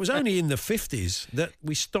 It was only in the 50s that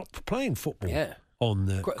we stopped playing football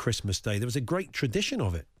on Christmas Day. There was a great tradition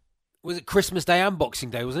of it. Was it Christmas Day and Boxing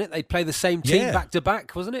Day, wasn't it? They'd play the same team back to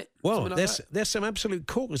back, wasn't it? Well, there's some absolute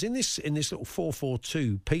corkers in this little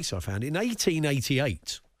 4-4-2 piece I found. In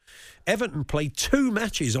 1888, Everton played 2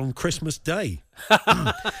 matches on Christmas Day.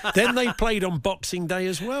 Then they played on Boxing Day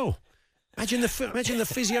as well. Imagine the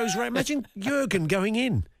physios. Imagine Jurgen going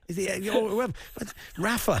in.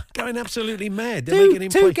 Rafa going absolutely mad. They're making him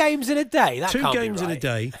two games in a day. That two can't games be in right. a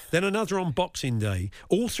day. Then another on Boxing Day.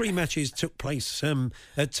 All 3 matches took place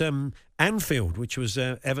at Anfield, which was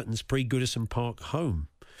Everton's pre-Goodison Park home.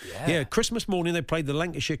 Yeah, Christmas morning they played the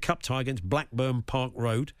Lancashire Cup tie against Blackburn Park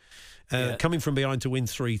Road. Coming from behind to win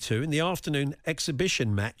 3-2. In the afternoon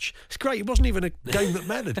exhibition match, it's great. It wasn't even a game that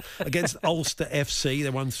mattered, against Ulster FC. They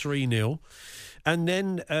won 3-0. And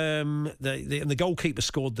then the goalkeeper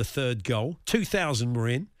scored the 3rd goal. 2,000 were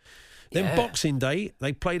in. Then Boxing Day,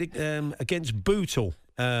 they played against Bootle.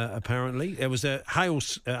 Apparently, there was a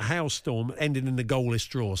hailstorm ending in the goalless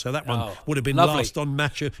draw, so that one would have been last on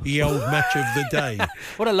the old match of the day.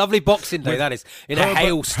 What a lovely Boxing Day that is! In a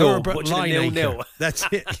hailstorm, watching a 0-0. That's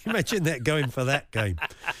it. Imagine that going for that game.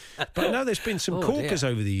 But no, there's been some corkers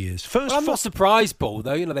over the years. I'm not surprised, Paul.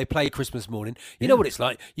 Though they play Christmas morning. You know what it's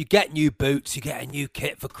like. You get new boots, you get a new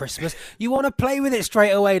kit for Christmas. You want to play with it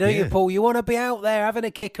straight away, don't you, Paul? You want to be out there having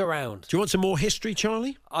a kick around. Do you want some more history,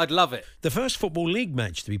 Charlie? I'd love it. The first Football League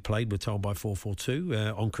match to be played, we're told by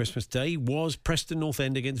 442 on Christmas Day, was Preston North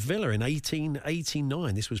End against Villa in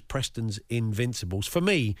 1889. This was Preston's Invincibles. For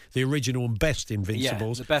me, the original and best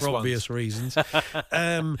Invincibles, the best for ones. obvious reasons.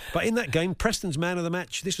 But in that game, Preston's man of the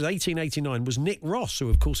match, this was 1889, was Nick Ross,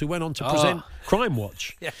 who went on to present Crime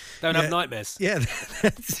Watch. Don't have nightmares. Yeah,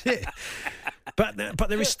 that's it. But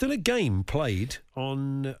there is still a game played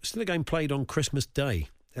on Christmas Day,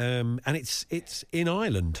 and it's in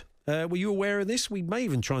Ireland. Were you aware of this? We may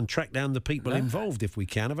even try and track down the people involved if we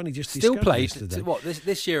can. I've only just still discovered played. This today. What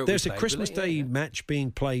this year? There's a Christmas Day match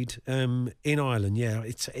being played in Ireland. Yeah,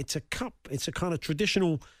 it's a cup. It's a kind of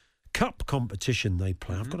traditional cup competition they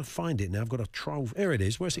play. I've got to find it now. I've got to try. Here it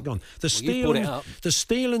is. Where's it gone? The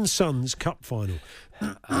Steel and Sons Cup Final.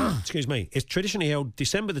 Excuse me. It's traditionally held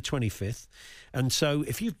December the 25th. And so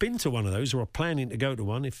if you've been to one of those or are planning to go to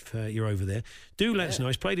one, if you're over there, do let us know.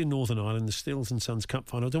 It's played in Northern Ireland, the Steels and Sons Cup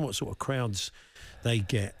Final. I don't know what sort of crowds they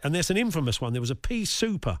get. And there's an infamous one. There was a pea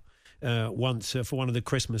super once for one of the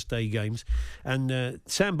Christmas Day games. And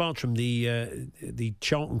Sam Bartram, the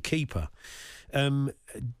Charlton keeper,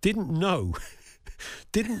 didn't know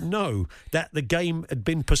that the game had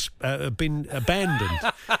been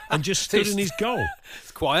abandoned and just stood in his goal.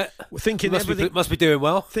 It's quiet. Thinking must be doing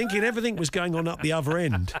well. Thinking everything was going on up the other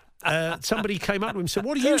end. Somebody came up to him and said,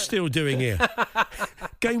 "What are you still doing here?"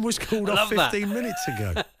 Game was called off 15 minutes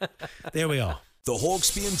ago. There we are. The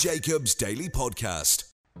Hawksbee and Jacobs Daily Podcast.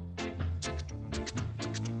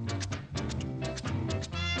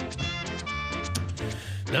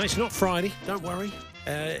 No, it's not Friday. Don't worry.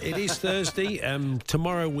 It is Thursday.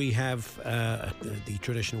 Tomorrow we have the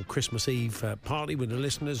traditional Christmas Eve party with the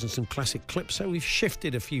listeners and some classic clips. So we've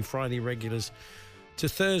shifted a few Friday regulars to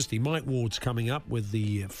Thursday. Mike Ward's coming up with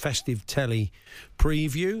the festive telly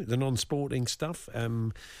preview, the non-sporting stuff.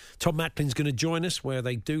 Tom Macklin's going to join us, where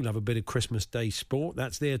they do love a bit of Christmas Day sport.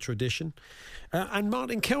 That's their tradition. And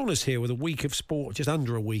Martin Kellner's here with a week of sport, just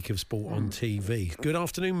under a week of sport on TV. Good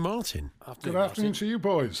afternoon, Martin. Good afternoon to you,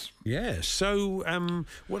 boys. Yeah. So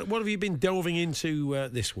what have you been delving into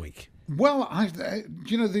this week? Well,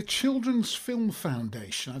 the Children's Film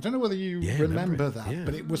Foundation, I don't know whether you remember that,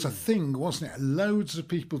 but it was a thing, wasn't it? Loads of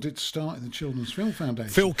people did start in the Children's Film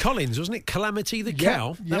Foundation. Phil Collins, wasn't it? Calamity the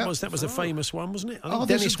Cow? That was a famous one, wasn't it? I think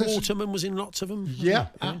Dennis Waterman was in lots of them. Yeah,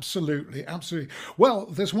 absolutely. Well,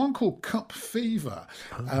 there's one called Cup Fever,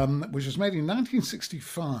 which was made in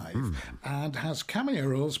 1965 and has cameo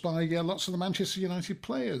roles by lots of the Manchester United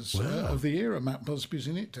players of the era. Matt Busby's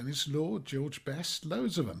in it, Dennis Lord, George Best,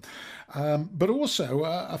 loads of them. But also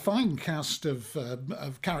a fine cast of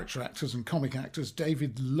character actors and comic actors.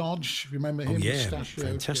 David Lodge, remember him? Mustachio,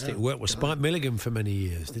 fantastic. Worked with Spike Milligan for many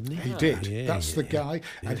years, didn't he? He did. That's the guy,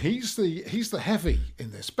 and he's the heavy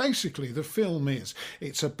in this. Basically, the film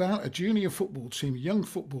it's about a junior football team, young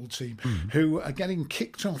football team, who are getting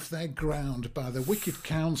kicked off their ground by the wicked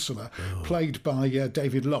counsellor, played by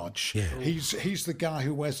David Lodge. Yeah. He's the guy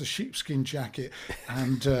who wears a sheepskin jacket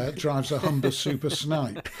and drives a Humber Super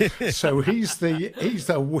Snipe. So he's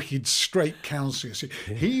the wicked straight counsellor.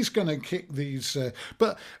 He's going to kick these,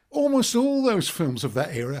 but almost all those films of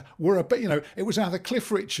that era were a bit, it was either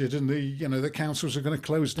Cliff Richard and the councils are going to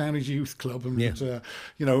close down his youth club, and it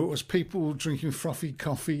was people drinking frothy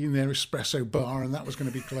coffee in their espresso bar, and that was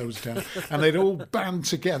going to be closed down, and they'd all band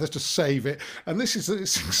together to save it. And it's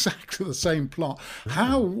exactly the same plot.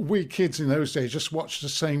 How we kids in those days just watched the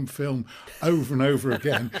same film over and over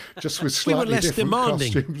again, just with slightly we were less different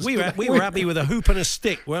demanding. costumes. We were happy with a hoop and a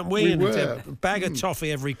stick, weren't we? We and were. a bag of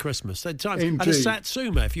toffee every Christmas. And a Indeed.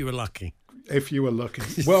 Satsuma if you were lucky. If you were lucky.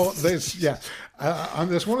 Well, there's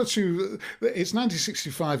one or two. It's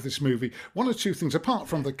 1965. This movie. One or two things apart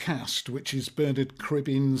from the cast, which is Bernard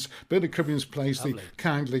Cribbins. Bernard Cribbins plays the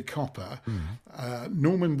kindly copper.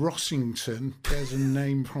 Norman Rossington. There's a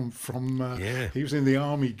name from. He was in the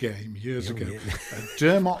Army Game years ago.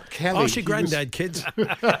 Dermot Kelly. Ask your granddad, kids.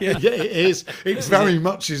 Yeah, it is. It very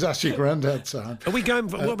much is actually granddad time. Are we going?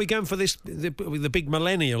 What are we going for? The big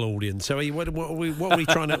millennial audience. So what are we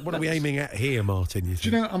trying to? What are we aiming at here, Martin? You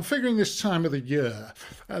think? I'm figuring this time of the year,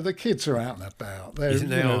 the kids are out and about. Isn't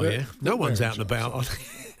they? No one's out and about. Are they?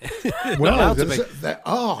 Well,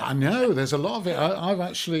 I know. There's a lot of it. I've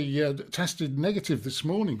actually tested negative this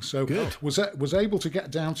morning, so was able to get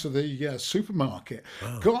down to the supermarket.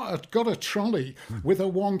 Got a trolley with a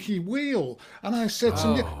wonky wheel, and I said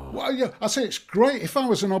to him, I said it's great. If I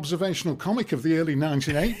was an observational comic of the early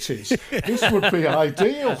 1980s, this would be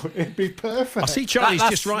ideal. It'd be perfect. I see Charlie's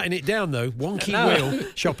just writing it down though. Wonky wheel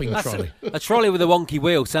shopping trolley. A trolley with a wonky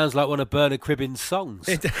wheel sounds like one of Bernard Cribbins' songs.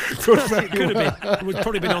 It could have been. It would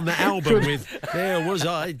probably been on the album with "There was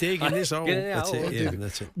I digging this hole." That's it. Yeah,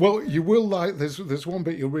 that's it. Well, you will like. There's one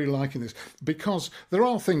bit you'll really like in this, because there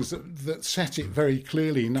are things that set it very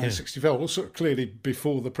clearly in 1965, well, sort of clearly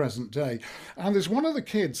before the present day. And there's one of the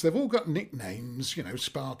kids. They've all got nicknames,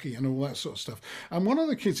 Sparky and all that sort of stuff. And one of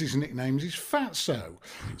the kids' nicknames is Fatso.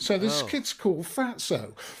 So this kid's called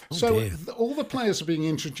Fatso. All the players are being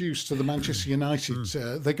introduced to the Manchester United.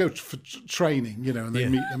 They go for training, and they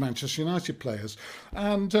meet the Manchester United players.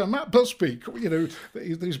 And Matt Busby,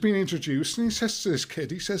 he's been introduced, and he says to this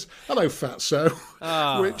kid, he says, "Hello, Fatso,"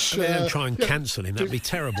 which they don't try and cancel him. That'd be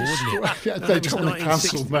terrible, wouldn't it? Yeah, they don't want to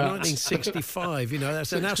cancel Matt. 1965,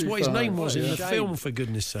 that's what his name was in the film, for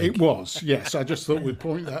goodness sake. It was, yes. I just thought we'd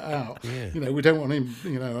point that out. We don't want him,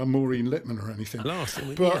 a Maureen Lipman or anything.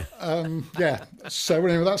 So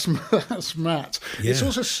anyway, that's Matt. Yeah. It's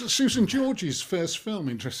also Susan George's first film,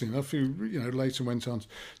 interesting enough, who later went on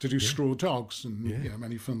to do Straw Dogs and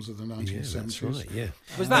many films of the 1970s. That's right.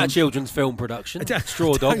 Was that a children's film production?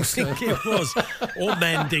 Straw Dogs? I don't think it was. Or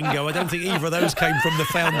Mandingo. I don't think either of those came from the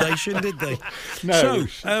foundation, did they? No.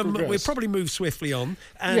 So we'll probably move swiftly on.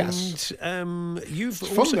 And yes. You've it's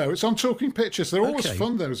fun though. It's on Talking Pictures. They're always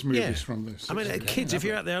fun, those movies from this. I mean, kids, if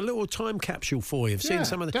you're out there, a little time capsule for you. I've seen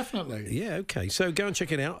some of the. Definitely. Yeah, okay. So go and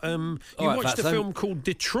check it out. You watched a film called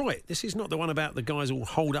Detroit. This is not the one about the guys all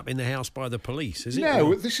holed up in the house by the police, is it?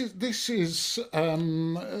 No, this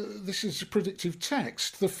is predictive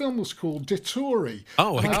text. The film was called Dettori.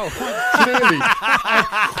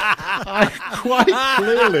 I quite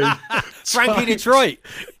clearly Frankie Detroit.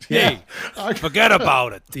 Yeah. Forget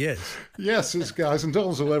about it. Yes. Yes, it's guys and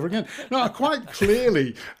dolls all over again. No, I quite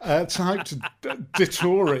clearly typed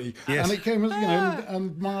Dettori, and it came as,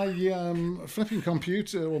 and my flipping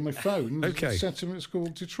computer or my phone said to me it's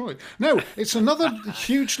called Detroit. No, it's another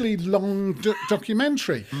hugely long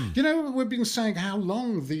documentary. We've been saying how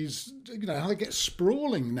long these, how they get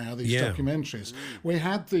sprawling now, these documentaries. We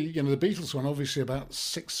had the Beatles one, obviously about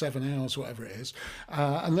 6-7 hours, whatever it is.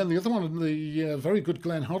 And then the other one, the very good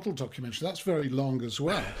Glenn Hoddle documentary, that's very long as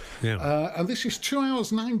well. And this is 2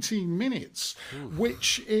 hours, 19 minutes,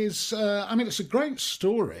 which is, it's a great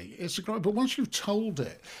story. But once you've told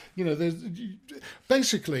it,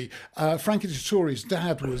 basically, Frankie Dettori's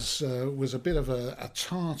dad was a bit of a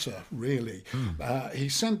tartar, really. He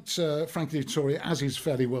sent Frankie Dettori, as is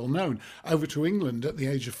fairly well known, over to England at the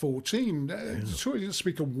age of 14. Dettori didn't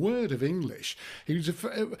speak a word of English. He was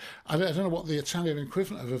I don't know what the Italian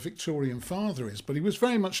equivalent of a Victorian father is, but he was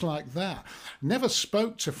very much like that. Never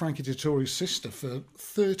spoke to Frankie Dettori's sister for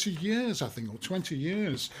 30 years, I think, or 20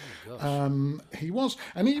 years. He was,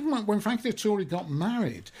 and even when Frankie Dettori got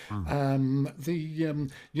married,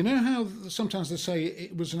 you know how sometimes they say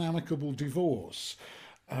it was an amicable divorce.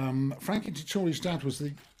 Frankie Dettori's dad was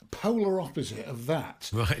the polar opposite of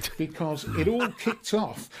that. Right. Because it all kicked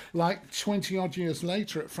off like 20-odd years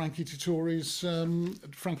later at Frankie Dettori's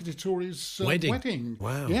wedding.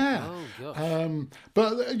 Wow. Yeah. Oh, gosh.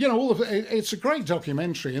 But, you know, all of it's a great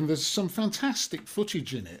documentary, and there's some fantastic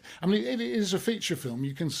footage in it. I mean, it is a feature film.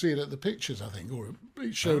 You can see it at the Pictures, I think, or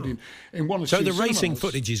it showed in one or two So the racing cinemas.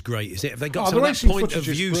 footage is great, is it? Have they got the some of that racing point of footage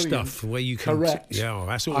is view brilliant. stuff where you can... Correct. Yeah,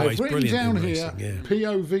 that's always I've written brilliant down in here, racing,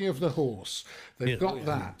 POV of the horse. They've got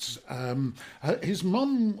that. His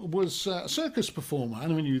mum was a circus performer,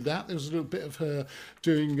 and we knew that. There was a little bit of her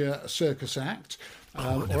doing a circus act.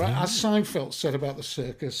 Or as Seinfeld said about the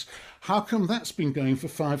circus, how come that's been going for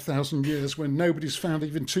 5,000 years when nobody's found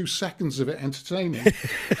even 2 seconds of it entertaining?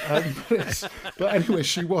 But anyway,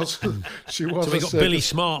 she was. So we got Billy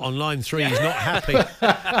Smart on line 3. He's not happy.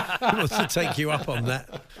 He wants to take you up on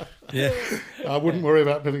that. Yeah, I wouldn't worry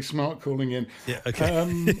about Billy Smart calling in. Yeah, okay.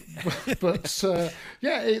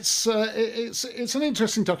 It's an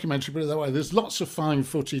interesting documentary, put it that way. There's lots of fine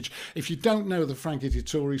footage. If you don't know the Frankie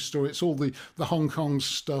Dettori story, it's all the Hong Kong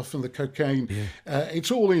stuff and the cocaine. Yeah. It's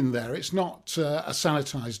all in there. It's not a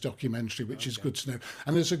sanitised documentary, which is good to know.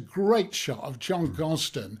 And there's a great shot of John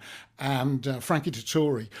Gosden and Frankie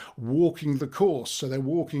Dettori walking the course. So they're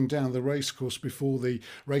walking down the race course before the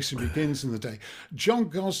racing begins in the day. John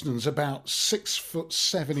Gosden's about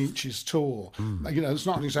 6'7" tall. You know, it's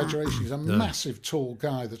not an exaggeration. He's a massive, tall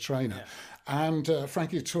guy, the trainer. Yeah. And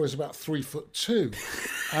Frankie Dettori is about 3'2",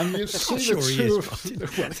 and you see the two of them.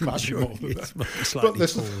 Well, it might be more than that. Slightly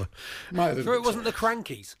taller. Sure, it wasn't the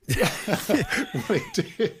Crankies. Well,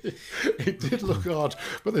 it did look odd,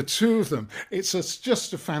 but the two of them, it's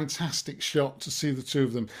just a fantastic shot to see the two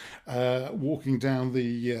of them walking down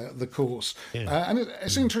the course. Yeah. And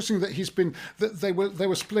it's interesting that they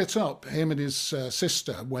were split up, him and his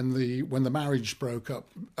sister, when the marriage broke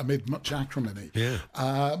up amid much acrimony. Yeah.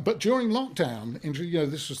 But during lockdown,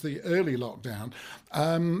 this was the early lockdown,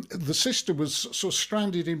 the sister was sort of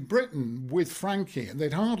stranded in Britain with Frankie, and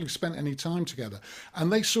they'd hardly spent any time together,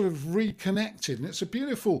 and they sort of reconnected. And it's a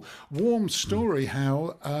beautiful, warm story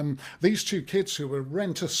how these two kids who were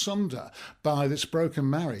rent asunder by this broken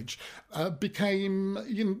marriage became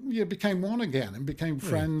one again and became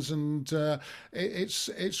friends, and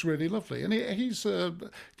it's really lovely. And he's I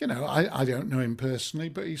don't know him personally,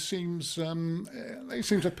 but he seems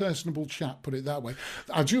a personable chap, put it that way.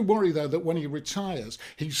 I do worry though that when he retires,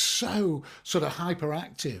 he's so sort of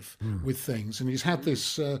hyperactive with things, and he's had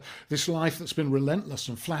this life that's been relentless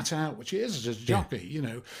and flat out, which he is as a jockey. You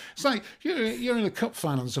know, it's like you're in a cup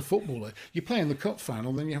final as a footballer. You play in the cup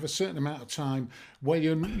final, then you have a certain amount of time where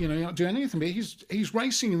you're not doing anything. But he's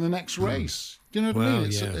racing in the next race. You know what I mean?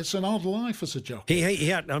 It's an odd life as a jockey. He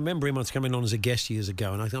had, I remember him once coming on as a guest years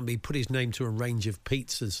ago, and I think he put his name to a range of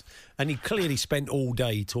pizzas, and he clearly spent all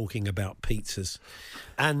day talking about pizzas.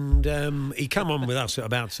 And he come on with us at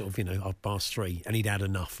about 3:30, and he'd had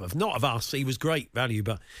enough not of us. He was great value,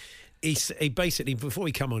 but he basically, before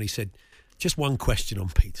he come on, he said, just one question on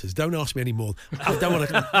pizzas. Don't ask me any more. I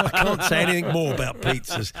can't say anything more about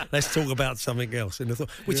pizzas. Let's talk about something else.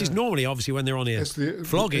 Which is normally, obviously, when they're on here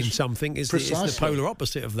flogging something, is the polar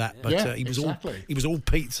opposite of that. But he was all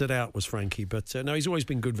pizzaed out, was Frankie. But no, he's always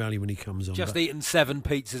been good value when he comes on. Just eaten 7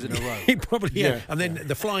 pizzas in a row. He probably and then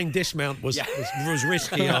the flying dismount was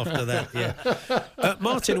risky after that. Yeah.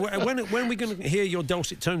 Martin, when are we going to hear your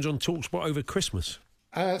dulcet tones on TalkSport over Christmas?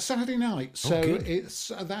 Saturday night, so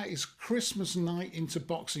that is Christmas night into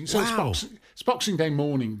boxing. So it's Boxing Day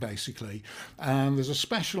morning, basically, and there's a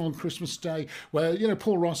special on Christmas Day where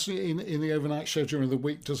Paul Ross in the overnight show during the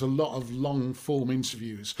week does a lot of long form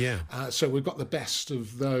interviews. Yeah. So we've got the best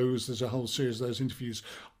of those. There's a whole series of those interviews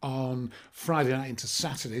on Friday night into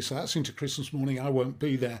Saturday, so that's into Christmas morning. I won't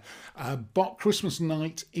be there. Christmas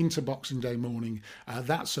night into Boxing Day morning,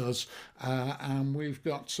 that's us, and we've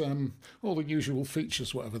got all the usual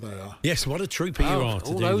features, whatever they are. Yes, what a trooper you are to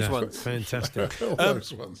all do those that. Ones. Fantastic. All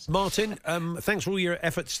those ones. Martin, thanks for all your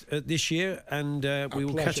efforts this year, and we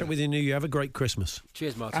will catch up with you in the new year. Have a great Christmas.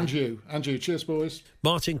 Cheers, Martin. And you. Cheers, boys.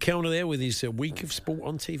 Martin Kellner there with his week of sport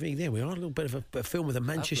on TV. There we are, a little bit of a film with a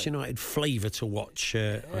Manchester United flavour to watch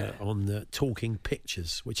on the Talking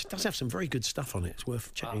Pictures, which does have some very good stuff on it. It's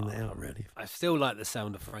worth checking that out, really. I still like the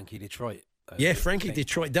sound of Frankie Detroit. Frankie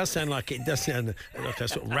Detroit does sound like a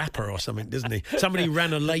sort of rapper or something, doesn't he? Somebody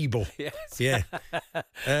ran a label. Yes. Yeah.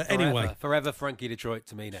 Anyway. Forever Frankie Detroit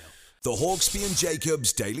to me now. The Hawksbee and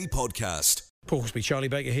Jacobs Daily Podcast. Paul Hawksbee, Charlie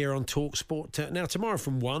Baker here on TalkSport. Now, tomorrow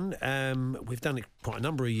from 1, we've done it quite a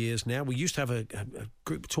number of years now. We used to have a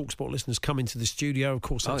group of TalkSport listeners come into the studio. Of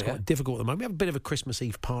course, that's quite difficult at the moment. We have a bit of a Christmas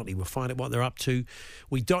Eve party. We'll find out what they're up to.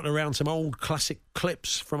 We dot around some old classic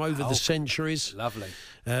clips from over the centuries. Lovely.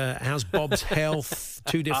 How's Bob's health?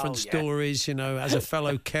 Two different stories, you know, as a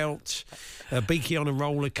fellow Celt, Beaky on a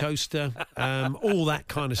roller coaster, all that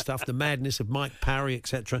kind of stuff, the madness of Mike Parry,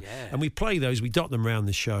 etc. Yeah. And we play those, we dot them around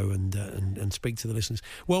the show and speak to the listeners.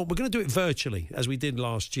 Well, we're going to do it virtually, as we did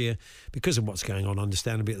last year, because of what's going on,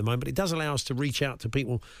 understandably, at the moment. But it does allow us to reach out to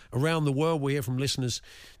people around the world. We hear from listeners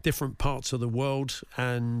different parts of the world.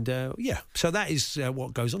 And, so that is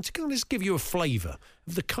what goes on. To kind of just give you a flavour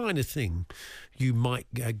of the kind of thing you might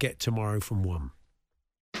get tomorrow from One.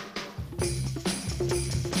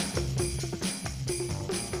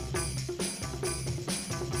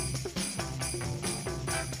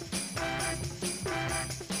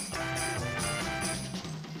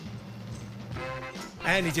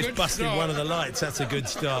 And he just Good busted start. one of the lights. That's a good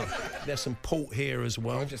start. There's some port here as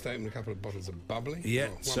well. I just opened a couple of bottles of bubbly. Yeah,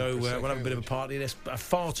 Oh, so one we'll Prosecco, have a bit of a party. There's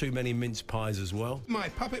far too many mince pies as well. My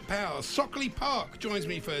puppet pal, Sockley Park, joins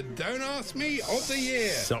me for Don't Ask Me of the Year.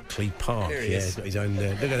 Sockley Park, There he yeah, is. he's got his own.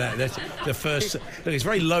 Look at that. That's the first. Look, it's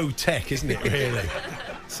very low tech, isn't it? Really.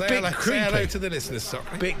 Say Bit hello creepy. to the listeners,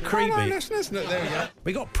 Sockley. Bit creepy. Hello, listeners. Look, there we go.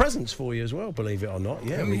 We got presents for you as well, believe it or not.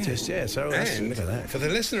 Yeah, we just So that's, And look at that. for the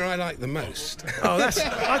listener I like the most. Oh, that's.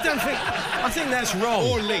 I think that's wrong.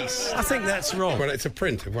 Or least. I think that's wrong. Well, it's a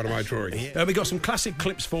print of one of my drawings. We got some classic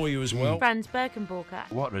clips for you as well. Franz Birkenborker.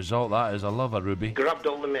 What result that is, I love a Ruby. Grabbed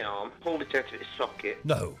hold of my arm, pulled it out of its socket,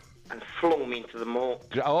 No. and flung me into the moat.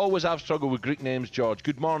 I always have struggled with Greek names, George.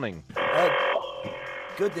 Good morning.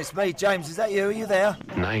 Goodness me, James, is that you? Are you there?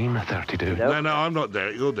 9:32. No, I'm not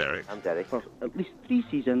Derek. You're Derek. I'm Derek. For at least 3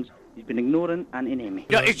 seasons, he's been ignoring and inane me.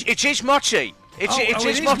 No, it is Motti. It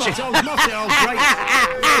is Motti. Motti. Oh, Motti.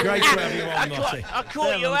 Oh, great to have you on, Motti. I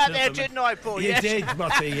caught you out there, didn't I, Paul? You Yes. did,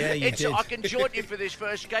 Motti, yeah, you did. I can join you for this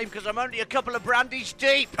first game because I'm only a couple of brandies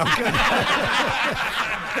deep.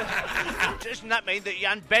 Doesn't that mean that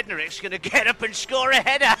Jan Bednarek's going to get up and score a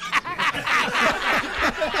header?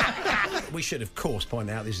 We should, of course, point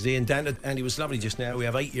out this is Ian Danter. Andy was lovely just now. We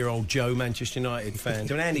have 8-year-old Joe, Manchester United fan.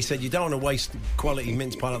 And Andy said, you don't want to waste quality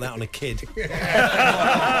mince pie like that on a kid.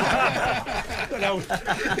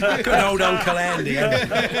 Good old Uncle Andy.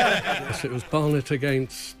 Yes, it was Barnet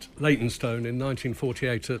against Leytonstone in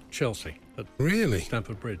 1948 at Chelsea. At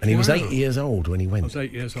Stamford Bridge. And he was 8 years old when he went. I was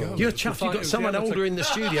 8 years old. You're chuffed you've got someone older in the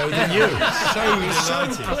studio than you.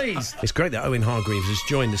 So pleased. It's great that Owen Hargreaves has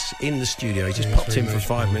joined us in the studio. He just popped in for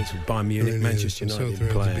 5 minutes with Bayern Munich, Manchester United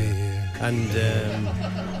player. And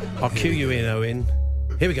I'll cue you in, Owen.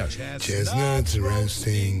 Here we go. Chestnuts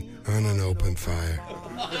roasting on an open fire.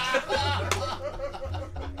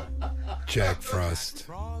 Jack Frost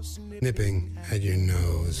nipping at your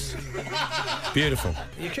nose. Beautiful.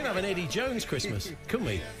 You could have an Eddie Jones Christmas, couldn't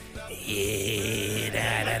we? You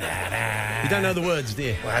don't know the words, do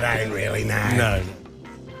you? Well, I don't really know. No.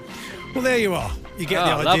 Well, there you are. You get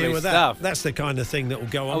the idea lovely with stuff. that. That's the kind of thing that will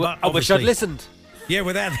go on. But I wish I'd obviously- listened. Yeah,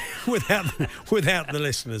 without the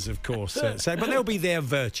listeners, of course. But they'll be there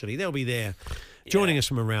virtually. They'll be there, joining us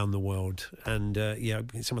from around the world. And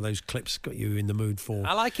some of those clips got you in the mood for.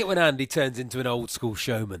 I like it when Andy turns into an old school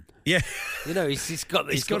showman. Yeah, you know he's got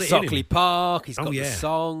it in Sockley him. Park. He's got the yeah.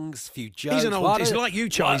 songs, a few jokes. He's like you,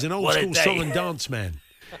 Charlie. He's an old school song and dance man.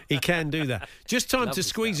 He can do that. Just time Lovely to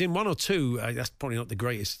squeeze in one or two. That's probably not the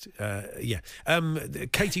greatest.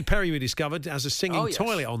 Katy Perry, we discovered, has a singing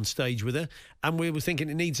toilet on stage with her, and we were thinking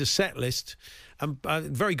it needs a set list.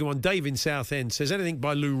 Very good one. Dave in Southend says anything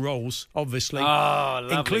by Lou Rawls, obviously,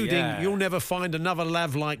 lovely, including yeah. You'll Never Find Another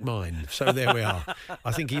Love Like Mine. So there we are.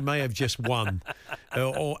 I think he may have just won.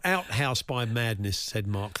 Or Outhouse by Madness, said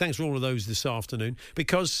Mark. Thanks for all of those this afternoon,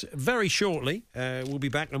 because very shortly we'll be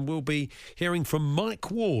back and we'll be hearing from Mike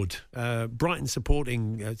Ward, Brighton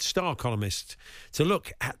supporting Star columnist, to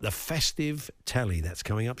look at the festive telly that's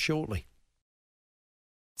coming up shortly.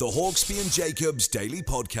 The Hawksby and Jacobs Daily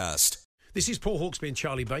Podcast. This is Paul Hawksby and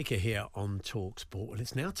Charlie Baker here on TalkSport, and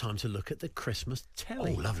it's now time to look at the Christmas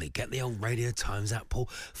telly. Oh, lovely. Get the old Radio Times out, Paul.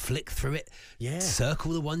 Flick through it. Yeah.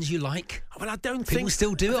 Circle the ones you like. Well, I don't People think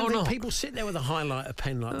still do it or not? People sit there with a highlighter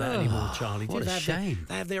pen like that anymore, Charlie. What a shame.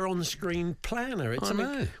 They have their on-screen planner. It's I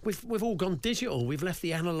know. We've all gone digital. We've left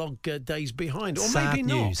the analogue days behind, or Sad maybe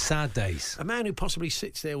not. news. Sad days. A man who possibly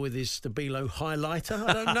sits there with his Stabilo highlighter,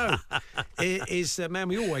 I don't know, is a man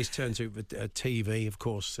we always turn to for TV. Of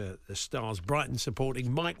course, the Stars Brighton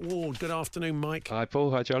supporting Mike Ward. Good afternoon, Mike. Hi,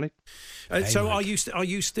 Paul. Hi, Charlie. So, Mike. are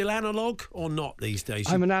you still analogue or not these days?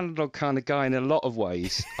 I'm an analog kind of guy in a lot of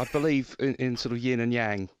ways. I believe in sort of yin and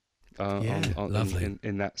yang. lovely.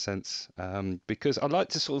 In that sense, because I like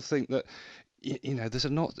to sort of think that there's a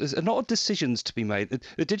lot of decisions to be made.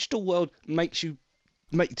 The digital world makes you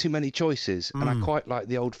make too many choices, and I quite like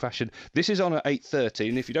the old-fashioned. This is on at 8:30,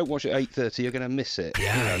 and if you don't watch at 8:30, you're going to miss it.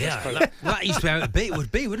 That used to be how it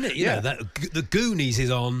would be, wouldn't it? You know, that the Goonies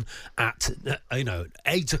is on at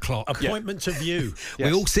 8 o'clock. Appointment to view.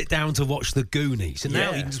 We all sit down to watch the Goonies, and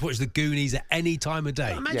now you can just watch the Goonies at any time of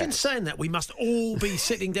day. Imagine saying that we must all be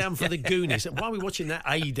sitting down for the Goonies. Why are we watching that?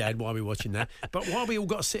 Dad, why are we watching that? But why are we all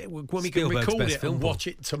got to sit when we can record it and watch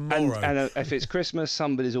it tomorrow? And if it's Christmas,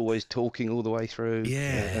 somebody's always talking all the way through.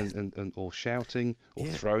 And or shouting or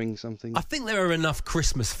throwing something. I think there are enough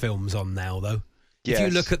Christmas films on now, though. Yes. If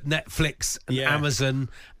you look at Netflix and Amazon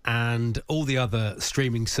and all the other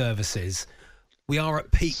streaming services, we are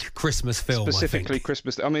at peak Christmas film. Specifically I think.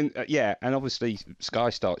 Christmas. I mean, and obviously Sky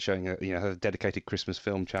starts showing a dedicated Christmas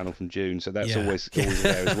film channel from June, so that's always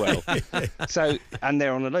there as well. So, and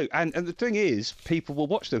they're on a loop. And the thing is, people will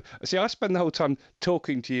watch them. See, I spend the whole time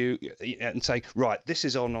talking to you and saying, right, this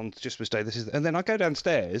is on Christmas Day, and then I go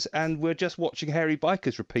downstairs and we're just watching Hairy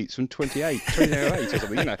Bikers repeats from 2008 or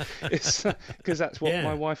something. It's because that's what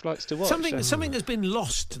my wife likes to watch. Something that's been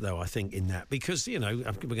lost, though, I think, in that, because we're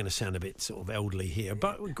going to sound a bit sort of elderly here,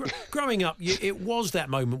 but growing up, it was that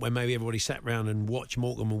moment when maybe everybody sat around and watched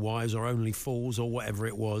Morecambe and Wise or Only Fools or whatever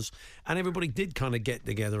it was, and everybody did kind of get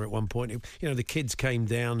together at one point. The kids came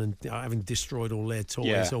down and having destroyed all their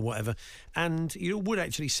toys or whatever, and you would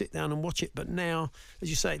actually sit down and watch it. But now, as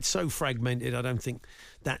you say, it's so fragmented. I don't think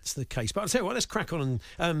that's the case. But I'll tell you what, let's crack on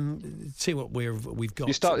and see what we've got.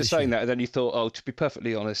 You started saying that, and then you thought, to be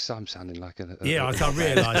perfectly honest, I'm sounding like a I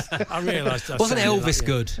realised. Wasn't Elvis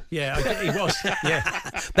good? Yeah, he was. Yeah,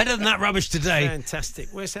 better than that rubbish today. Fantastic.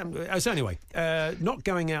 So anyway, not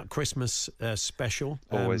going out Christmas special.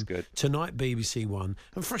 Always good. Tonight, BBC One,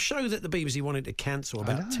 and for a show that the BBC wanted to cancel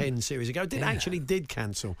about 10 series ago, did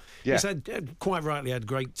cancel. Yeah. It's quite rightly had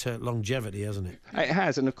great longevity, hasn't it? It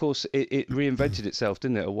has, and of course it reinvented itself,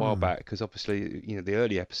 didn't it, a while back? Because obviously, the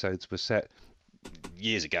early episodes were set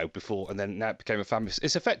years ago before, and then that became a family.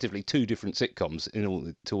 It's effectively two different sitcoms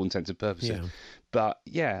to all intents and purposes. Yeah. But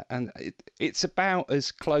and it's about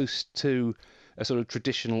as close to a sort of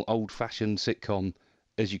traditional old-fashioned sitcom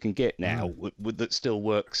as you can get now, that still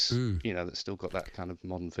works. That's still got that kind of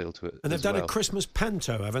modern feel to it. And they've done a Christmas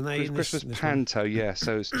panto, haven't they? Christmas panto, yeah.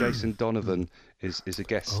 So it's Jason Donovan is a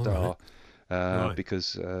guest star. Right.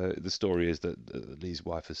 Because the story is that Lee's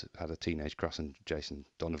wife has had a teenage crush on Jason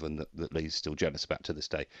Donovan that Lee's still jealous about to this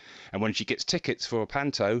day. And when she gets tickets for a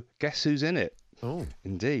panto, guess who's in it? Oh,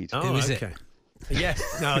 indeed. Oh, who is it? Yeah,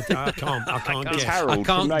 no, I can't guess. Harold I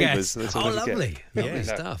can't guess. That's lovely. Lovely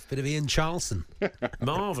stuff. Bit of Ian Charlson.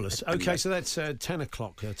 Marvellous. Okay, so that's 10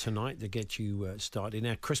 o'clock tonight to get you started.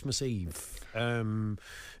 Now, Christmas Eve. Then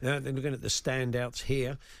we're looking at the standouts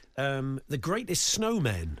here. The Greatest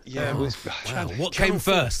Snowman. Yeah. Wow. What came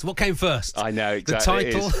first? I know, exactly.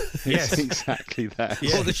 The title? Yes, exactly that.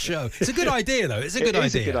 Or the show. It's a good idea, though. It's a good idea.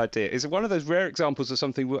 It's a good idea. It's one of those rare examples of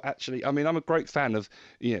something where actually, I'm a great fan of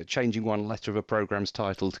changing one letter of a programme's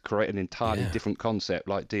title to create an entirely different concept,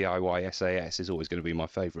 like DIY SAS is always going to be my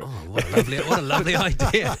favourite. Oh, what a lovely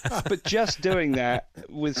idea. But just doing that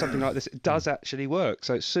with something like this, it does actually work.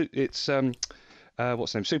 So it's what's her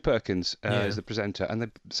name? Sue Perkins is the presenter, and they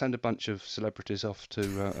send a bunch of celebrities off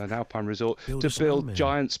to an alpine resort to build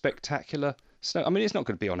giant, spectacular snow. I mean, it's not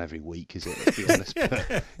going to be on every week, is it? Let's be honest.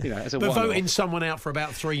 But, as a but one-off. voting someone out for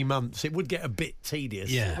about 3 months, it would get a bit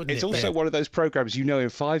tedious. Yeah, it's also one of those programmes. In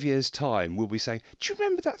 5 years' time, we'll be saying, "Do you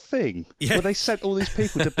remember that thing where they sent all these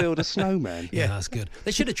people to build a snowman?" Yeah, that's good.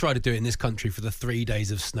 They should have tried to do it in this country for the 3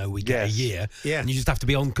 days of snow we get a year. Yeah, and you just have to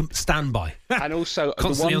be on standby. And also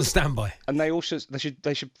constantly on standby. And they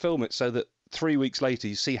should film it so that 3 weeks later,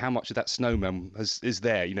 you see how much of that snowman is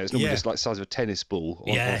there. It's normally just like the size of a tennis ball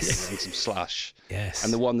and some slush. Yes.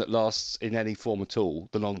 And the one that lasts in any form at all,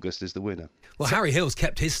 the longest, is the winner. Well, Harry Hill's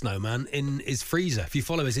kept his snowman in his freezer. If you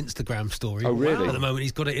follow his Instagram story. Oh, really? At the moment,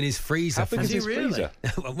 he's got it in his freezer. How big is his freezer?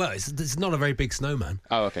 Well, it's not a very big snowman.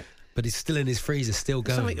 Oh, okay. But it's still in his freezer, still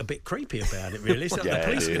going. There's something a bit creepy about it, really. It's like the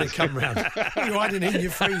police are going to come round. You're hiding in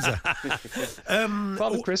your freezer.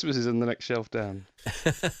 Father Christmas is in the next shelf down.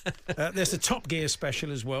 There's a Top Gear special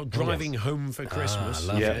as well, Driving Home for Christmas.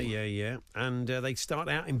 Yeah. And they start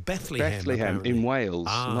out in Bethlehem. Bethlehem, in Wales.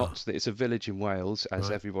 It's a village in Wales, as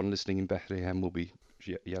everyone listening in Bethlehem will be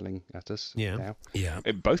yelling at us now. Yeah.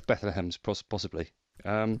 Both Bethlehems, possibly.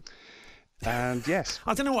 And yes.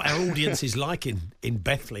 I don't know what our audience is like in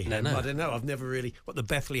Bethlehem. No. I don't know. I've never really... What the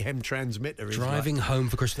Bethlehem transmitter is Driving like. home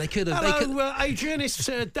for Christmas. They could have... Hello, Adrian. It's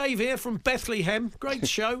Dave here from Bethlehem. Great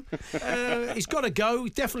show. He's got to go.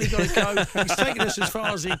 He's definitely got to go. He's taking us as far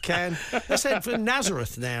as he can. Let's head for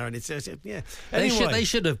Nazareth now. And it's... yeah. Anyway. They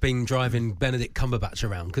should have been driving Benedict Cumberbatch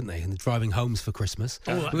around, couldn't they? And driving homes for Christmas.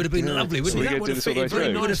 It would have been lovely, wouldn't it? That would have fitted very It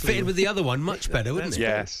would have nicely. fitted with the other one much better, wouldn't it?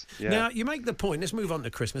 Yes. Yeah. Now, you make the point. Let's move on to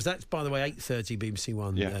Christmas. That's, by the way, 8:30 BBC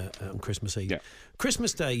One on Christmas Eve. Yeah.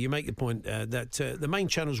 Christmas Day, you make the point that the main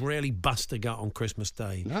channels rarely bust a gut on Christmas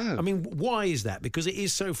Day. No. I mean, why is that? Because it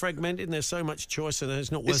is so fragmented and there's so much choice and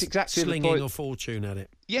it's not worth exactly the slinging point. a fortune at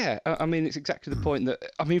it. Yeah, I mean, it's exactly the point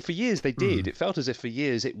that... I mean, for years they did. It felt as if for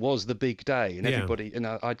years it was the big day and everybody... And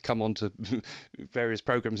I'd come on to various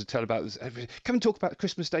programmes and tell about this. Come and talk about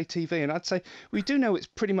Christmas Day TV. And I'd say, we do know it's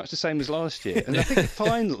pretty much the same as last year. And I think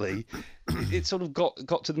finally it sort of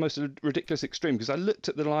got to the most ridiculous extreme because I looked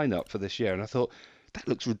at the lineup for this year and I thought... That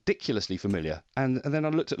looks ridiculously familiar. And then I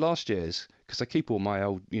looked at last year's, because I keep all my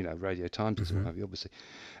old, Radio Times and what have you, obviously.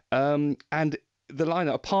 And the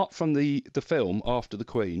lineup, apart from the film After the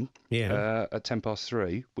Queen, at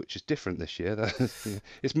 3:10, which is different this year.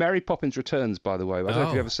 It's Mary Poppins Returns, by the way. I don't know if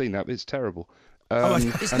you've ever seen that, but it's terrible.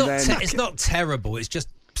 It's not terrible. It's just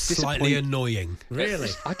slightly annoying. Really?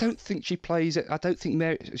 I don't think she plays it. I don't think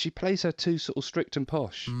Mary. She plays her too sort of strict and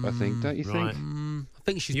posh. I think, don't you think? I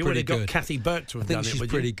think she's you pretty would have good. got Kathy Burke to have done it. She's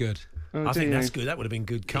pretty good. I think that's good. That would have been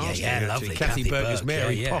good casting. Yeah, actually. lovely. Kathy Burke as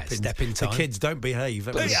Mary Poppins. Step in time. The kids don't behave.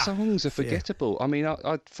 But the songs are forgettable. I mean,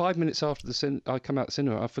 I 5 minutes after I come out of the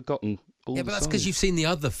cinema, I've forgotten all the songs. Yeah, but that's because you've seen the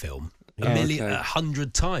other film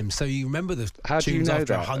 100 times, so you remember the How do you tunes know after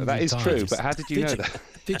that? 100 That is times. true, but how did you know that?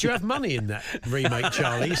 Did you have money in that remake,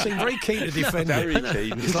 Charlie? You seem very keen to defend very it.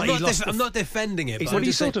 keen. It's like I'm not defending it. He's But I'm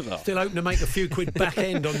just saying, still hoping to make a few quid back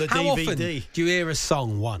end on the how DVD. often do you hear a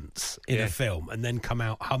song once in a film and then come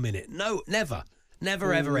out humming it? No, never.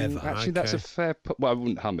 Never, ever, ever. Actually, that's a fair... Well, I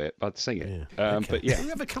wouldn't hum it, I'd sing it. But yeah.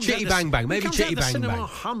 Chitty Bang Bang, maybe Chitty Bang Bang.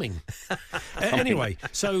 Humming. Anyway,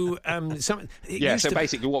 so... so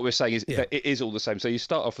basically what we're saying is that it is all the same. So you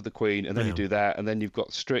start off with the Queen, and then you do that, and then you've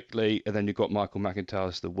got Strictly, and then you've got Michael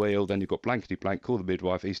McIntyre's The Wheel, then you've got Blankety Blank, Call the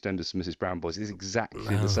Midwife, EastEnders, and Mrs Brown Boys. It's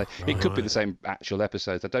exactly the same. It could be the same actual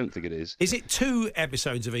episodes. I don't think it is. Is it 2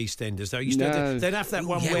 episodes of EastEnders, though? No. They'd have that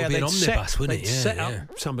one it where would be an they'd omnibus, wouldn't it? set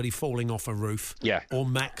up somebody falling off a roof. Yeah. Or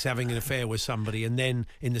Max having an affair with somebody, and then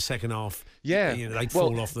in the second half, they'd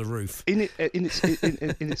fall off the roof. In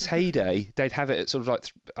its heyday, they'd have it at sort of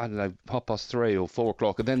like, I don't know, 3:30 or 4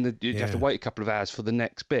 o'clock, and then you'd have to wait a couple of hours for the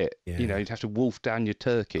next bit. Yeah. You'd have to wolf down your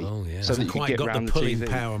turkey. Oh, yeah. So that you quite could get got round the pulling TV.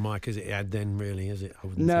 power, Mike, as it had then, really, is it?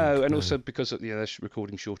 No, and also because they're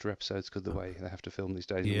recording shorter episodes because of the way they have to film these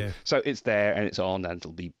days. Yeah. So it's there and it's on, and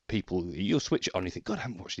it'll be people. You'll switch it on. You think, God, I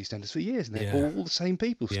haven't watched EastEnders for years, and they're all the same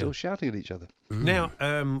people still shouting at each other. Now,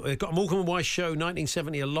 we've got a Morecambe and Wise show,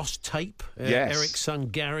 1970, a lost tape. Yes. Eric's son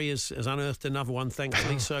Gary has unearthed another one,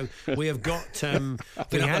 thankfully. So we have got. Been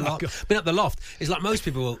up the loft. It's like most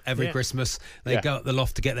people every Christmas, they go up the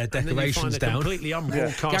loft to get their decorations down. Completely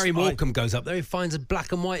unbroadcast. Gary Morecambe goes up there. He finds a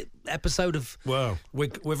black and white episode of we're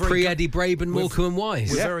very pre-Eddie Braben, Morecambe and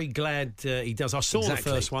Wise. We're very glad he does. I saw the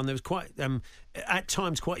first one. There was quite at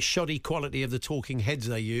times quite shoddy quality of the talking heads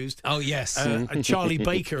they used. Oh yes, and Charlie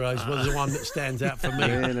Baker was the one that stands out for me.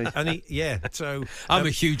 Really? And so I'm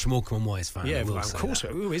a huge Morecambe and Wise fan. Yeah, of course.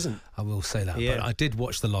 Who isn't? I will say that. Yeah. But I did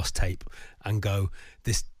watch the lost tape and go,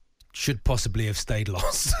 this should possibly have stayed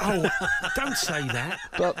lost. Oh, don't say that.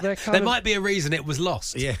 But there might be a reason it was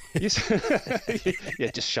lost. Yeah. Yeah,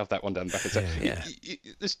 just shove that one down the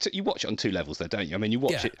back. You watch it on 2 levels, though, don't you? I mean, you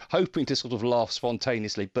watch it hoping to sort of laugh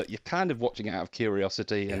spontaneously, but you're kind of watching it out of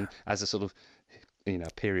curiosity and as a sort of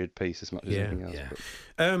period piece as much as anything else.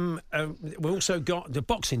 Yeah. We've also got the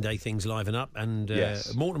Boxing Day things liven up, and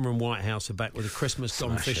Mortimer and Whitehouse are back with a Christmas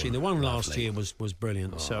Gone Fishing. The one last year was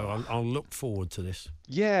brilliant, so I'll look forward to this.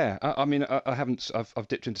 Yeah, I mean, I haven't. I've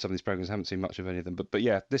dipped into some of these programs. I haven't seen much of any of them, but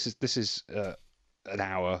yeah, this is an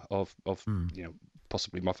hour of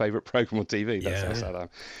possibly my favourite programme on TV. That's how sad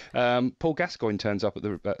I am. Paul Gascoigne turns up at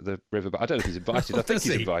the river, but I don't know if he's invited. I think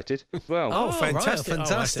he's invited. Well, fantastic! Right,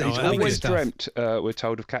 fantastic! He's always dreamt, we're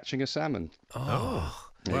told, of catching a salmon.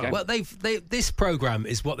 Well, this programme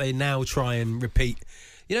is what they now try and repeat.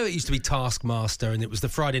 You know, it used to be Taskmaster, and it was the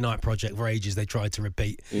Friday Night Project for ages. They tried to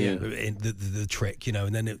repeat in the trick,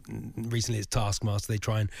 and then recently it's Taskmaster. They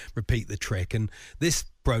try and repeat the trick, and this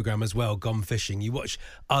program as well, Gone Fishing. You watch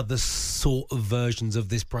other sort of versions of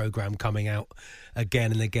this program coming out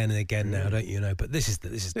again and again and again now, don't you know? But this is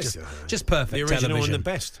just perfect. The original television. and the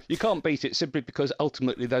best. You can't beat it simply because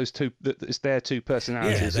ultimately those two, it's their two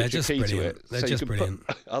personalities they're that just are key to brilliant. it. They're so just you can brilliant.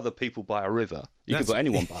 put other people by a river. You can put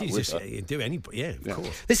anyone by a river. You do anybody, of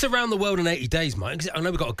course. This Around the World in 80 Days, Mike. I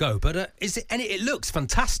know we've got to go, but is it? And it looks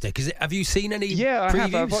fantastic. Is it? Have you seen any? Yeah, I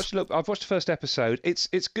have. previews? I've watched the first episode. It's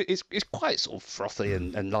good. It's quite sort of frothy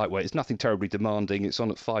and lightweight. It's nothing terribly demanding. It's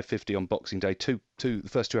on at 5:50 on Boxing Day. The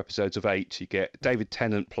first 2 episodes of 8. You get David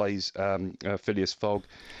Tennant plays Phileas Fogg.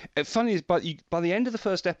 Funny is, by the end of the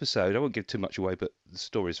first episode, I won't give too much away, but the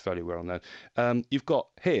story is fairly well known. You've got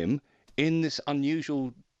him in this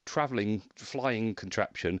unusual flying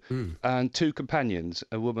contraption, and 2 companions,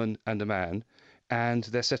 a woman and a man, and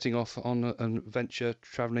they're setting off on an adventure,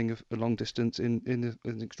 travelling a long distance in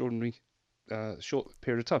an extraordinary short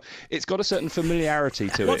period of time. It's got a certain familiarity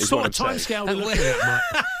to it. What sort of timescale are we looking at,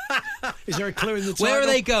 Mike? Is there a clue in the title? Where are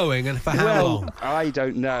they going and for how long? I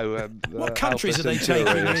don't know. What countries Alpha are they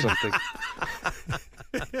Centauri taking or something?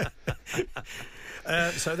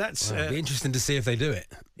 So that's It'd be interesting to see if they do it.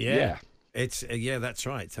 Yeah. It's that's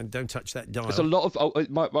right. And don't touch that dial. There's a lot of.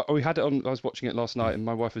 We had it on. I was watching it last night, and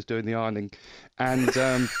my wife was doing the ironing, and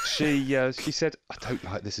she said, "I don't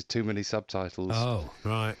like this. Is too many subtitles." Oh,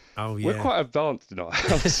 right. Oh, yeah. We're quite advanced in our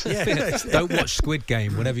house. Don't watch Squid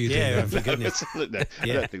Game, whatever you do. Yeah, for goodness. I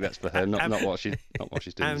don't think that's for her. Not what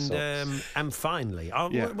she's doing. And finally,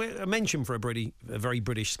 I mentioned for a very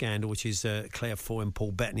British scandal, which is Claire Foy and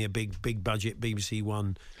Paul Bettany, a big budget BBC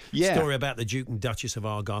One story about the Duke and Duchess of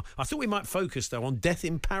Argyll. I thought we might focus though on Death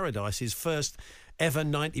in Paradise's first ever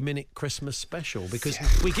 90-minute Christmas special, because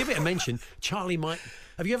we give it a mention. Charlie might.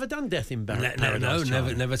 Have you ever done Death in Paradise?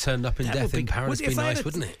 No, never turned up in Death in Paradise. Would be nice,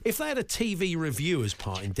 wouldn't it? If they had a TV reviewer's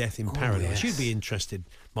part in Death in Paradise, you'd be interested,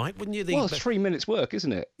 Mike, wouldn't you? Well, it's 3 minutes work,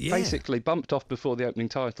 isn't it? Yeah. Basically bumped off before the opening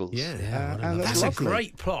titles. Yeah, and that's lovely. a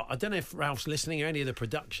great plot. I don't know if Ralph's listening or any of the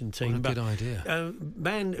production team. What a good idea.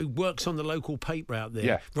 Man who works on the local paper out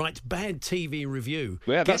there writes bad TV review.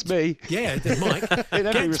 Yeah, that's me. Yeah, Mike. In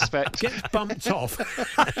every respect. Gets bumped off.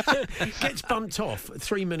 Gets bumped off.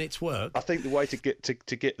 3 minutes work. I think the way to get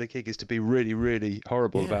the gig is to be really, really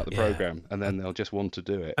horrible about the programme, and then they'll just want to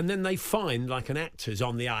do it. And then they find like an actor's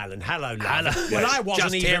on the island. Hello, love. Well, I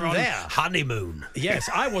wasn't Just even here on there. honeymoon. Yes,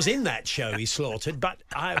 I was in that show he slaughtered, but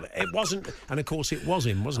it wasn't. And of course, it was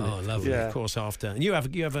him, wasn't it? Oh, lovely. Of course, after. And you have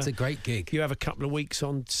it's a great gig. You have a couple of weeks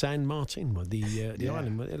on San Martin, the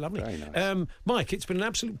island. Lovely. Very nice. Mike, it's been an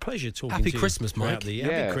absolute pleasure talking Happy to you. Christmas, Mike.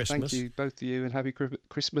 Happy Christmas. Thank you, both of you, and happy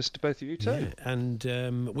Christmas to both of you too. Yeah,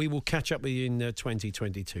 and we will catch up with you in 2022.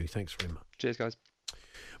 Thanks very much. Cheers, guys.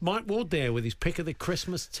 Mike Ward there with his pick of the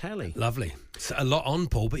Christmas telly. Lovely. It's a lot on,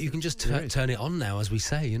 Paul, but you can just turn it on now, as we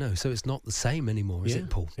say, you know, so it's not the same anymore, is it,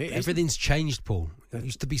 Paul? Everything's changed, Paul. It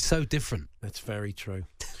used to be so different. That's very true.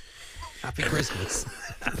 Happy Christmas.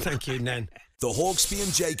 Thank you, Nan. The Hawksby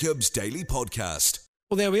and Jacobs Daily Podcast.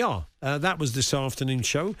 Well, there we are. That was this afternoon's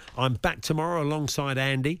show. I'm back tomorrow alongside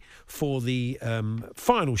Andy for the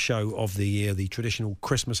final show of the year, the traditional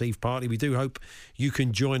Christmas Eve party. We do hope you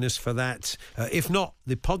can join us for that. If not,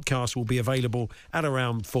 the podcast will be available at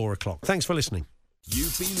around 4 o'clock. Thanks for listening.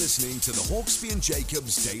 You've been listening to the Hawksby and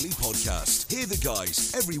Jacobs Daily Podcast. Hear the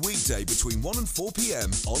guys every weekday between 1 and 4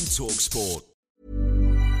 p.m. on TalkSport.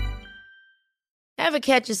 Ever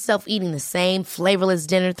catch yourself eating the same flavorless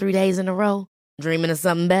dinner 3 days in a row? Dreaming of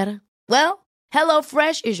something better? Well,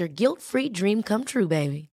 HelloFresh is your guilt-free dream come true,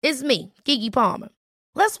 baby. It's me, Keke Palmer.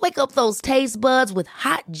 Let's wake up those taste buds with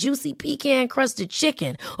hot, juicy pecan-crusted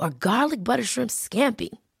chicken or garlic butter shrimp scampi.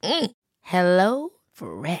 Hello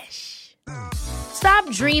Fresh. Stop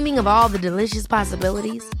dreaming of all the delicious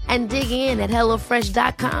possibilities and dig in at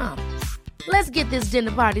HelloFresh.com. Let's get this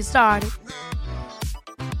dinner party started.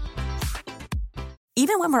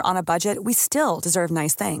 Even when we're on a budget, we still deserve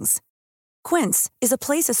nice things. Quince is a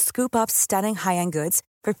place to scoop up stunning high-end goods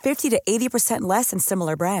for 50 to 80% less than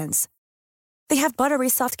similar brands. They have buttery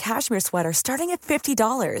soft cashmere sweaters starting at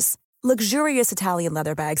 $50, luxurious Italian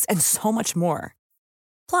leather bags, and so much more.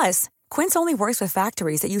 Plus, Quince only works with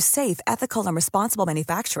factories that use safe, ethical, and responsible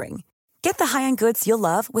manufacturing. Get the high-end goods you'll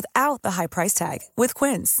love without the high price tag with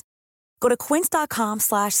Quince. Go to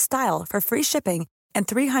quince.com/style for free shipping and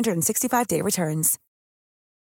 365-day returns.